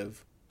kind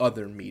of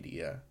other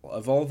media.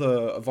 Of all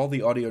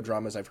the audio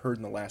dramas I've heard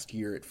in the last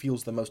year, it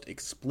feels the most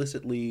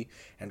explicitly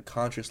and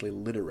consciously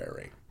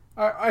literary.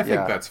 I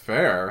think that's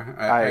fair.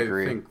 I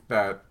agree. I think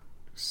that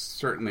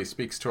certainly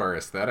speaks to our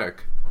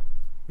aesthetic.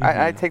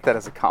 I take that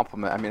as a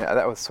compliment. I mean,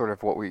 that was sort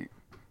of what we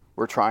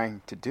were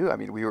trying to do. I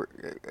mean, we were,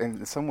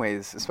 in some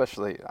ways,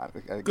 especially...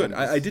 Again, Good.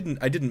 I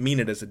didn't mean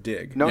it as a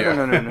dig. No.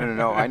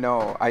 I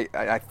know.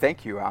 I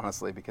thank you,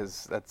 honestly,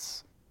 because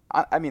that's...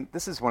 I mean,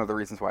 this is one of the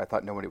reasons why I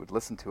thought nobody would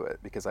listen to it,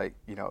 because a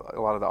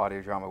lot of the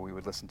audio drama we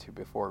would listen to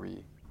before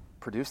we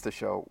produced the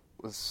show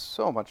was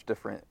so much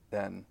different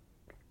than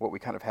what we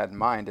kind of had in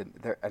mind.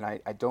 And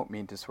I don't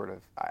mean to sort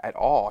of, at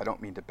all, I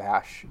don't mean to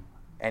bash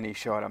any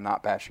show, and I'm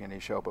not bashing any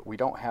show, but we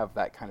don't have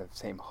that kind of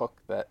same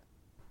hook that,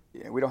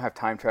 we don't have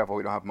time travel,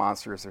 we don't have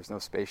monsters, there's no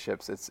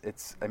spaceships.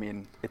 It's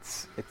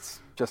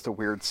just a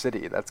weird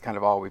city. That's kind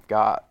of all we've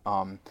got.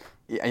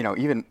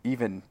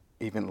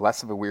 Even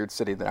less of a weird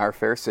city than our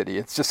fair city.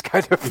 It's just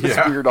kind of this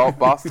weird alt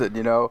Boston,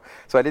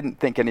 So I didn't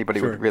think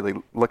anybody would really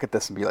look at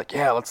this and be like,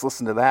 yeah, let's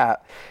listen to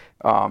that.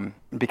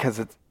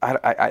 Because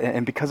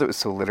because it was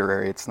so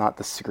literary, it's not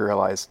the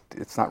serialized,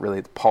 it's not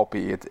really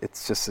pulpy.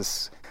 It's just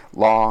this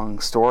long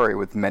story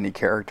with many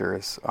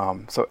characters.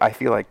 So I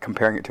feel like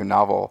comparing it to a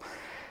novel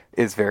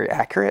is very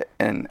accurate.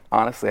 And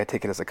honestly, I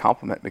take it as a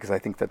compliment because I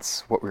think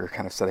that's what we were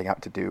kind of setting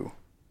out to do.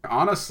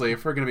 Honestly,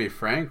 if we're going to be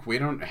frank, we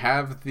don't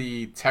have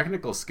the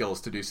technical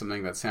skills to do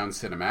something that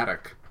sounds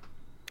cinematic.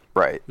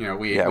 Right.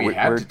 We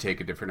had to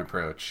take a different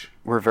approach.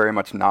 We're very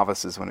much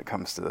novices when it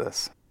comes to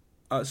this.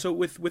 So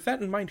with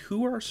that in mind,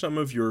 who are some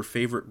of your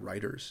favorite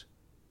writers?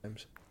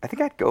 I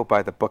think I'd go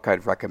by the book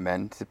I'd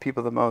recommend to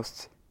people the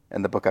most,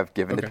 and the book I've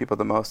given to people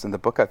the most. And the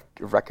book I've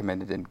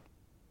recommended and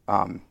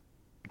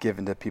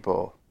given to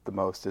people the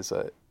most is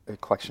a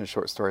collection of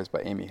short stories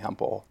by Amy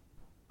Hempel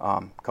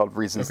called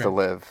Reasons to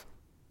Live.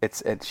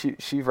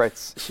 She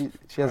writes. She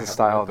has a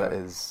style that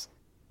is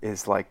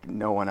like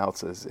no one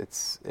else's.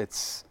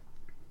 It's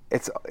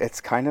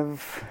kind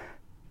of,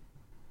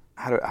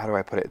 how do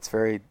I put it? It's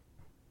very,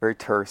 very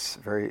terse,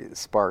 very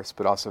sparse,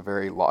 but also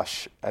very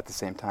lush at the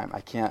same time.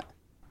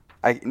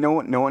 No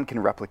one can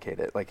replicate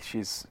it. Like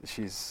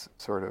she's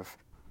sort of,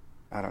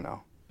 I don't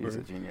know. She's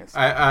a genius.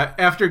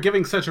 After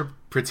giving such a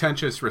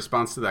pretentious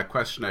response to that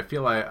question, I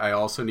feel I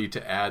also need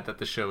to add that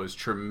the show is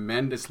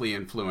tremendously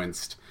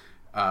influenced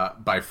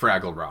by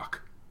Fraggle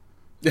Rock.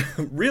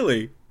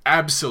 Really?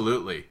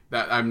 Absolutely.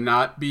 That I'm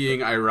not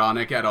being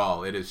ironic at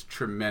all. It is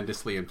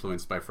tremendously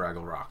influenced by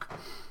Fraggle Rock.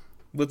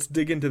 Let's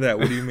dig into that.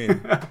 What do you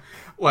mean?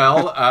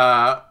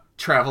 Well,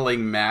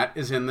 Traveling Matt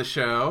is in the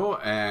show,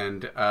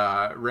 and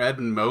Red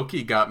and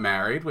Moki got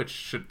married, which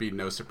should be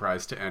no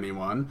surprise to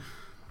anyone.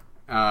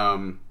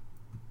 Fraggle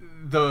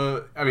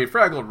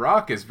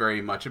Rock is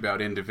very much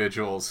about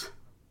individuals.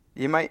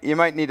 You might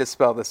need to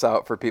spell this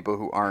out for people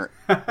who aren't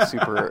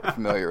super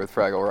familiar with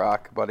Fraggle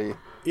Rock, buddy.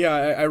 Yeah,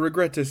 I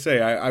regret to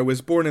say I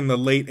was born in the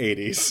late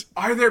 80s.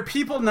 Are there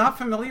people not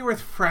familiar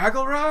with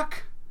Fraggle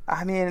Rock?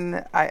 I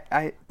mean,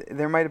 I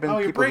there might have been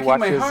you're people who breaking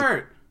watched my it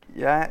heart.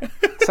 Yeah,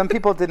 some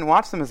people didn't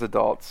watch them as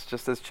adults,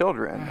 just as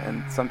children,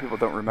 and some people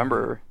don't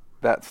remember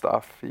that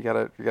stuff. You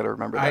gotta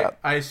remember that.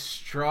 I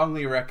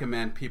strongly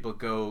recommend people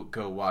go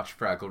watch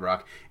Fraggle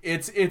Rock.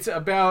 It's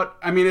about,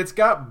 it's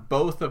got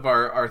both of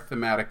our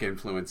thematic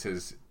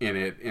influences in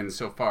it,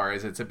 insofar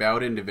as it's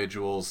about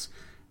individuals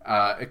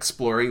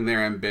exploring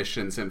their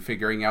ambitions and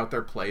figuring out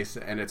their place,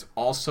 and it's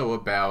also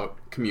about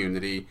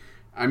community.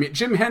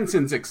 Jim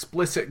Henson's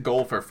explicit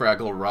goal for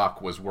Fraggle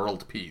Rock was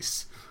world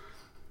peace.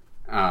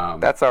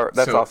 That's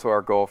also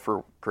our goal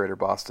for Greater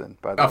Boston,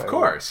 by the way. Of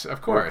course.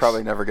 We're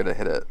probably never going to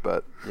hit it,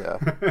 but yeah.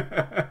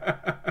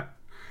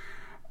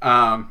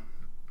 I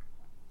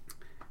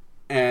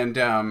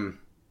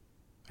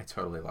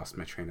totally lost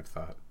my train of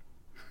thought.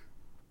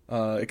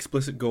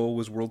 Explicit goal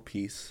was world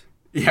peace.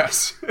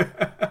 Yes.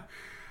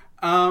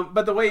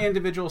 But the way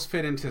individuals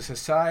fit into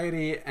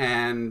society,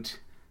 and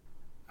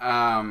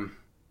I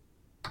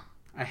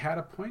had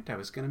a point I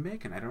was going to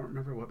make, and I don't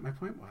remember what my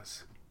point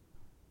was.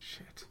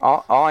 Shit.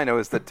 All I know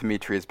is that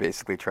Dimitri is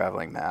basically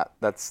Traveling Matt.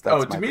 That's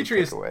my Dimitri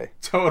big is takeaway.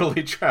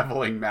 Totally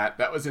Traveling Matt.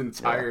 That was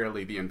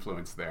entirely the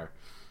influence there.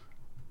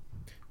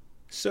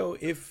 So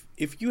if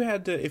you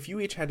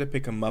each had to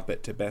pick a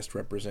Muppet to best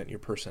represent your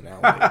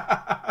personality,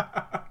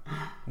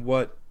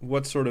 what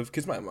sort of,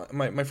 because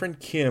my friend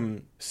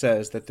Kim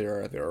says that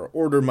there are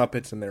order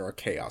Muppets and there are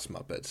chaos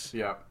Muppets.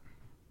 Yeah.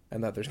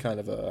 And that there's kind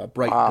of a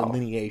bright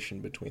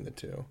delineation between the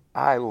two.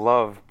 I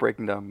love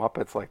breaking down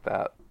Muppets like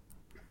that.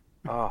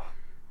 Oh.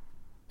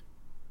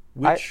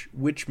 Which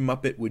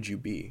Muppet would you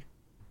be?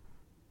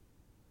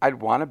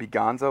 I'd want to be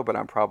Gonzo, but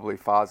I'm probably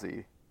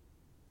Fozzie.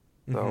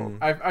 So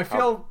I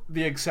feel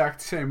the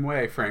exact same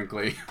way,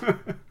 frankly.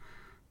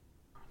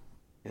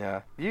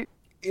 Yeah.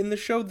 In the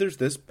show, there's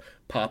this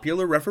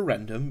popular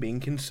referendum being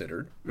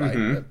considered,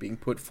 right? Being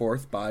put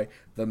forth by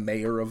the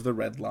mayor of the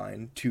Red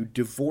Line to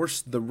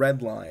divorce the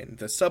Red Line,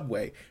 the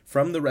subway,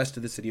 from the rest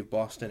of the city of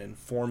Boston and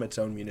form its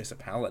own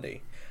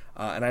municipality.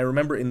 And I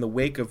remember in the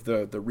wake of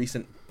the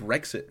recent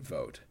Brexit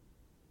vote,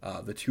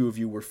 the two of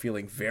you were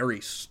feeling very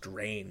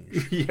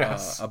strange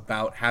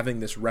about having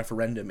this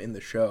referendum in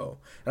the show.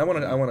 And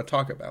I want to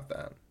talk about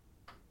that.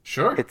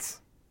 Sure.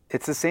 It's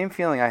the same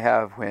feeling I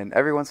have when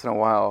every once in a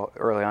while,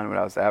 early on when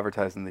I was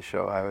advertising the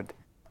show, I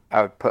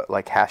would put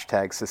like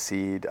hashtag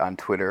secede on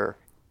Twitter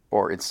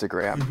or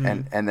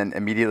Instagram, and then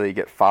immediately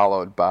get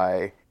followed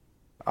by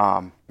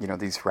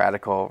these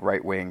radical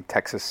right-wing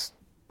Texas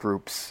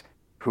groups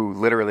who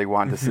literally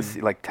wanted to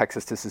secede, like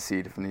Texas to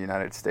secede from the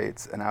United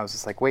States. And I was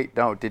just like, wait,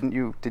 no, didn't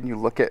you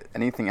look at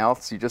anything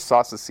else? You just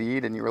saw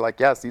secede and you were like,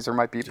 yes, these are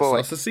my people.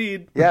 Just saw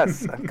secede.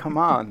 Yes, come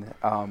on.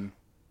 I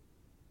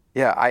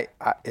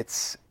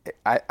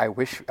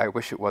wish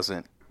it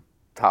wasn't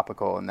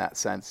topical in that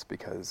sense,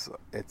 because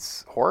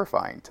it's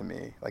horrifying to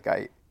me. Like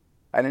I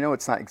know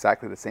it's not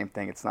exactly the same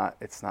thing. It's not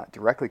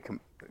directly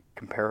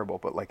comparable,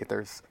 but like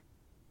there's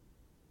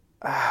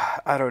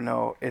I don't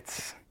know.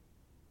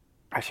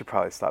 I should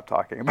probably stop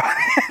talking about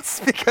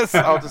it because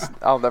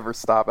I'll never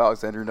stop.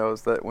 Alexander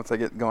knows that once I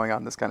get going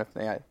on this kind of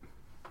thing,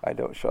 I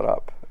don't shut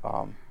up.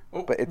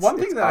 But it's one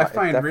thing that I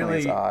find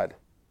really odd.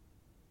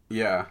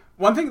 Yeah.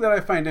 One thing that I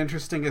find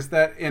interesting is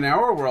that in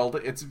our world,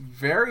 it's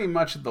very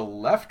much the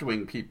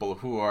left-wing people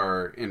who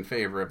are in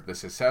favor of the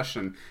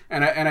secession.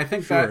 And I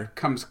think that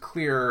comes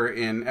clear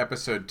in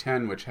episode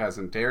 10, which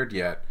hasn't aired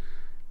yet.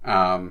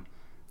 I'm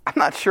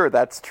not sure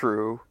that's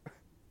true.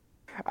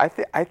 I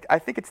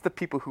think it's the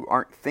people who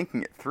aren't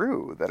thinking it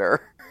through that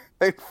are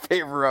in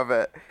favor of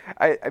it.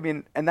 I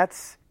mean, and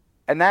that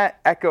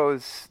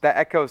echoes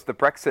the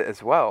Brexit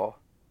as well.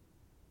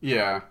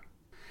 Yeah.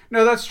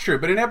 No, that's true.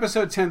 But in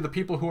episode 10, the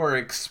people who are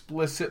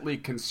explicitly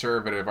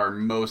conservative are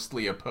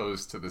mostly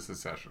opposed to the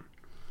secession.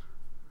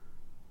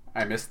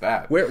 I missed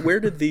that. Where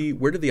did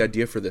the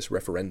idea for this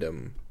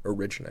referendum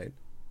originate?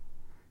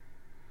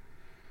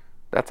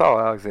 That's all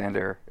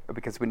Alexander,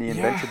 because when he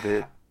invented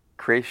the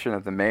creation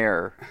of the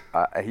mayor,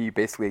 he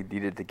basically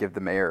needed to give the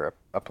mayor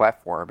a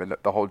platform, and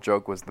the whole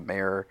joke was the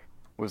mayor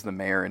was the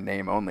mayor in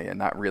name only and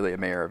not really a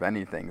mayor of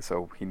anything.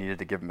 So he needed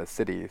to give him a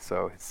city,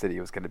 so his city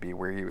was going to be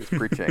where he was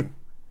preaching.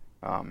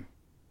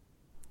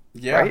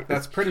 Yeah, right?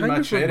 That's pretty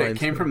much it. It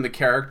came from the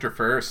character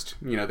first.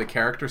 The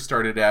character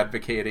started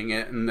advocating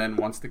it, and then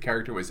once the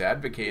character was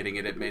advocating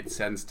it, it made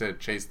sense to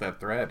chase that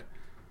thread.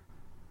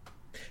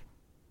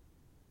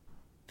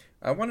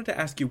 I wanted to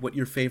ask you what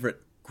your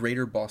favorite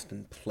Greater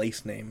Boston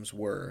place names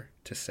were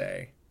to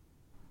say.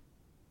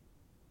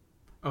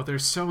 Oh, they're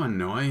so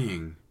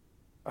annoying.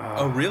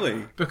 Oh,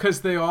 really?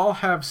 Because they all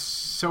have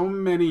so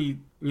many,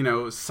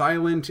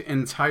 silent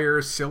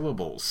entire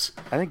syllables.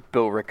 I think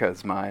Bill Ricca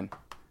is mine.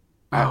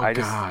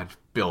 God,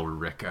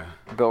 Billerica.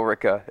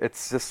 Billerica.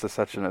 It's just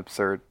such an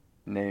absurd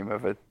name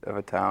of a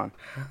town.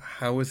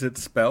 How is it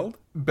spelled?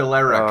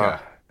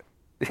 Billerica.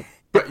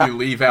 But you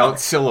leave out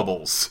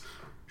syllables.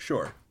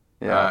 Sure.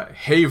 Yeah.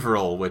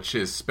 Haverhill, which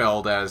is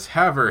spelled as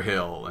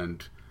Haverhill,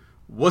 and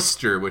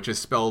Worcester, which is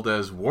spelled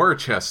as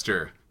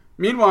Worcester.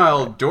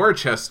 Meanwhile,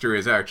 Dorchester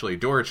is actually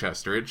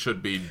Dorchester. It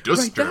should be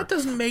Duster. Right, that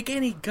doesn't make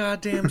any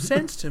goddamn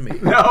sense to me.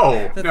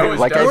 No, it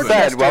like I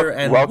said,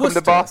 welcome Worcester.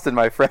 to Boston,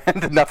 my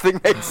friend.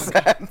 Nothing makes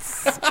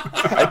sense.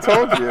 I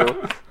told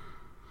you.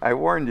 I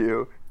warned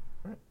you.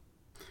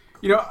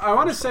 You know, I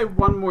want to say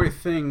one more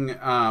thing,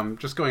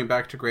 just going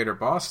back to Greater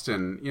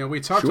Boston. You know, we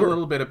talked a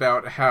little bit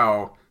about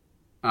how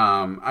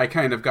I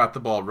kind of got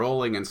the ball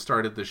rolling and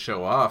started the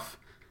show off.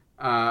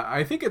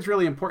 I think it's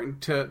really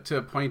important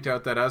to point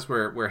out that as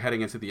we're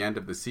heading into the end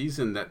of the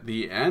season, that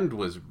the end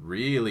was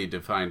really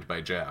defined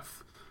by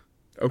Jeff.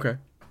 Okay.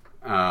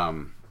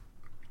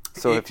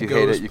 So if you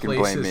hate it, you can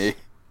blame me.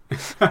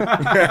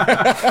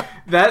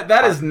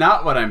 That is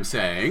not what I'm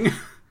saying.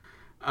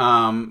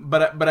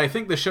 But I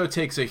think the show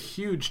takes a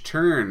huge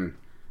turn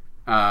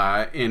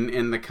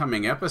in the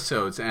coming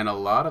episodes, and a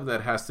lot of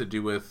that has to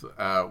do with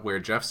where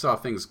Jeff saw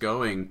things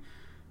going,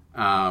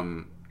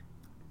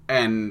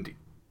 and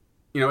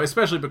you know,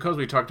 especially because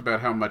we talked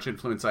about how much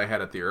influence I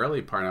had at the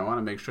early part. I want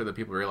to make sure that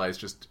people realize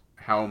just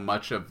how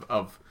much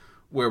of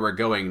where we're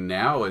going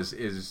now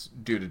is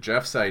due to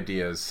Jeff's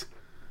ideas,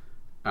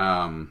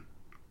 and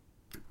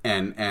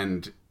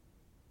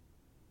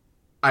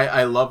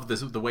I love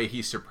the way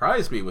he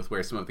surprised me with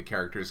where some of the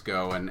characters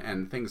go,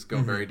 and things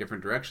go very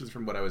different directions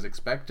from what I was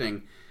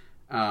expecting,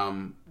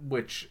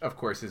 which, of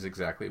course, is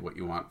exactly what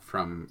you want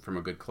from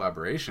a good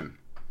collaboration.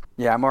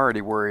 Yeah, I'm already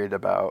worried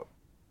about...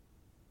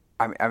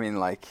 I mean,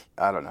 like,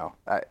 I don't know.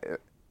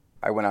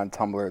 I went on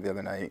Tumblr the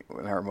other night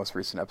when our most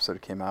recent episode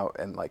came out,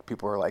 and, like,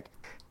 people were like,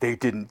 they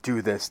didn't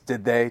do this,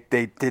 did they?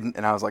 They didn't.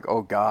 And I was like,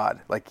 oh,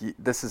 God. Like,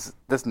 this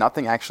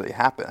nothing actually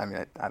happened. I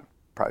mean, I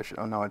probably should...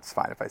 Oh, no, it's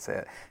fine if I say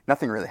it.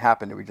 Nothing really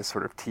happened. We just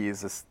sort of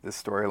teased this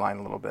storyline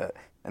a little bit.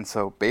 And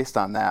so based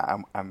on that,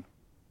 I'm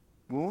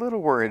a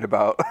little worried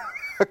about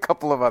a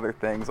couple of other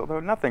things,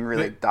 although nothing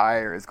really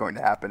dire is going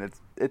to happen.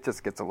 It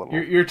just gets a little...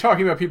 You're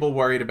talking about people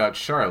worried about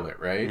Charlotte,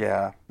 right?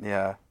 Yeah.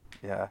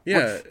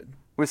 Which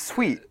was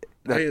sweet.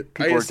 That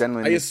people are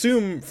genuinely... I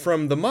assume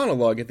from the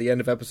monologue at the end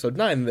of episode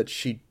 9 that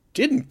she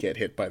didn't get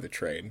hit by the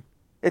train.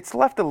 It's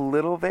left a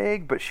little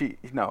vague, but she's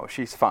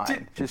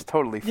fine. She's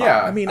totally fine.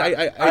 Yeah, I mean,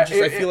 I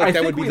feel like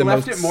that would be the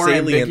most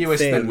salient thing. I think we left it more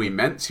ambiguous than we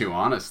meant to,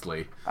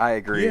 honestly. I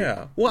agree.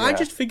 Yeah. Well, I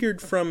just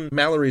figured from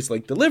Mallory's,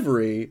 like,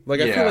 delivery, like,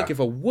 I feel like if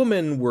a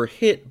woman were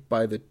hit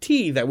by the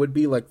T, that would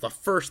be, like, the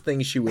first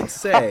thing she would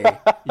say.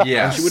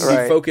 Yeah. And she would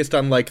be focused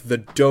on, like, the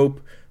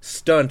dope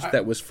stunt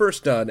that was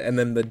first done, and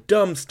then the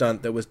dumb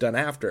stunt that was done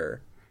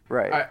after.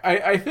 Right.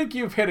 I think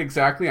you've hit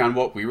exactly on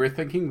what we were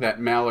thinking, that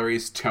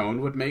Mallory's tone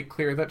would make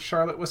clear that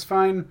Charlotte was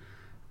fine.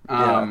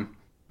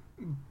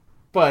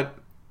 But,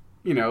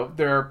 you know,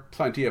 there are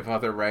plenty of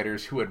other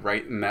writers who would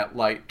write in that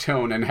light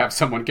tone and have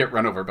someone get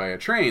run over by a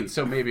train,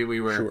 so maybe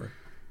we were... Sure.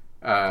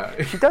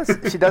 She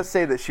does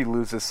say that she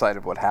loses sight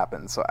of what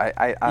happened, so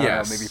I don't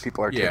know, maybe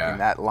people are taking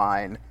that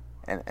line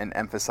and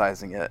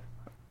emphasizing it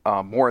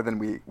more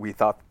than we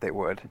thought that they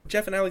would.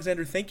 Jeff and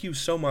Alexander, thank you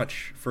so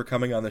much for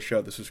coming on the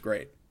show. This was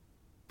great.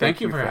 Thank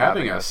you for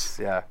having us.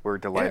 Yeah, we're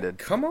delighted.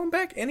 Yeah, come on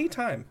back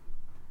anytime.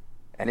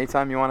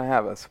 Anytime you want to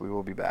have us, we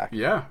will be back.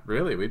 Yeah,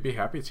 really, we'd be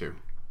happy to.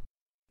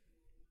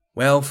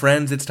 Well,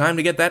 friends, it's time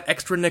to get that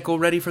extra nickel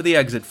ready for the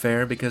exit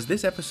fare, because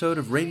this episode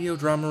of Radio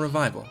Drama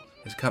Revival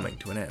is coming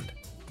to an end.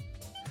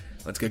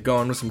 Let's get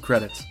going with some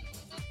credits.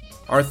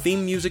 Our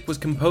theme music was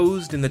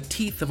composed in the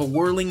teeth of a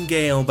whirling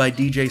gale by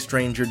DJ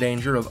Stranger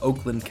Danger of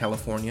Oakland,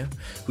 California,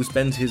 who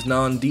spends his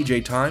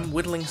non-DJ time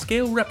whittling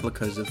scale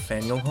replicas of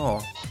Faneuil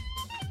Hall.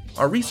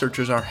 Our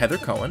researchers are Heather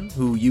Cohen,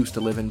 who used to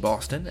live in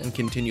Boston and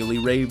continually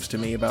raves to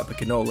me about the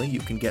cannoli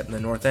you can get in the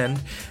North End,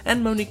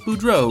 and Monique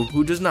Boudreau,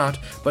 who does not,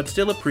 but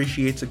still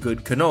appreciates a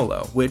good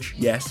cannolo, which,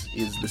 yes,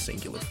 is the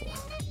singular form.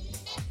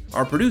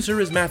 Our producer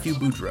is Matthew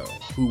Boudreau,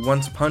 who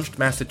once punched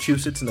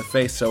Massachusetts in the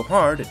face so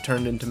hard it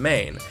turned into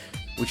Maine,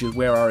 which is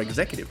where our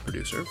executive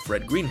producer,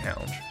 Fred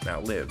Greenhalgh,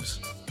 now lives.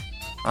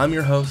 I'm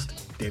your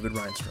host, David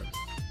Reinstrom.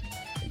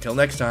 Until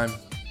next time,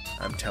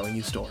 I'm telling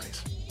you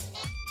stories.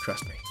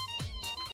 Trust me.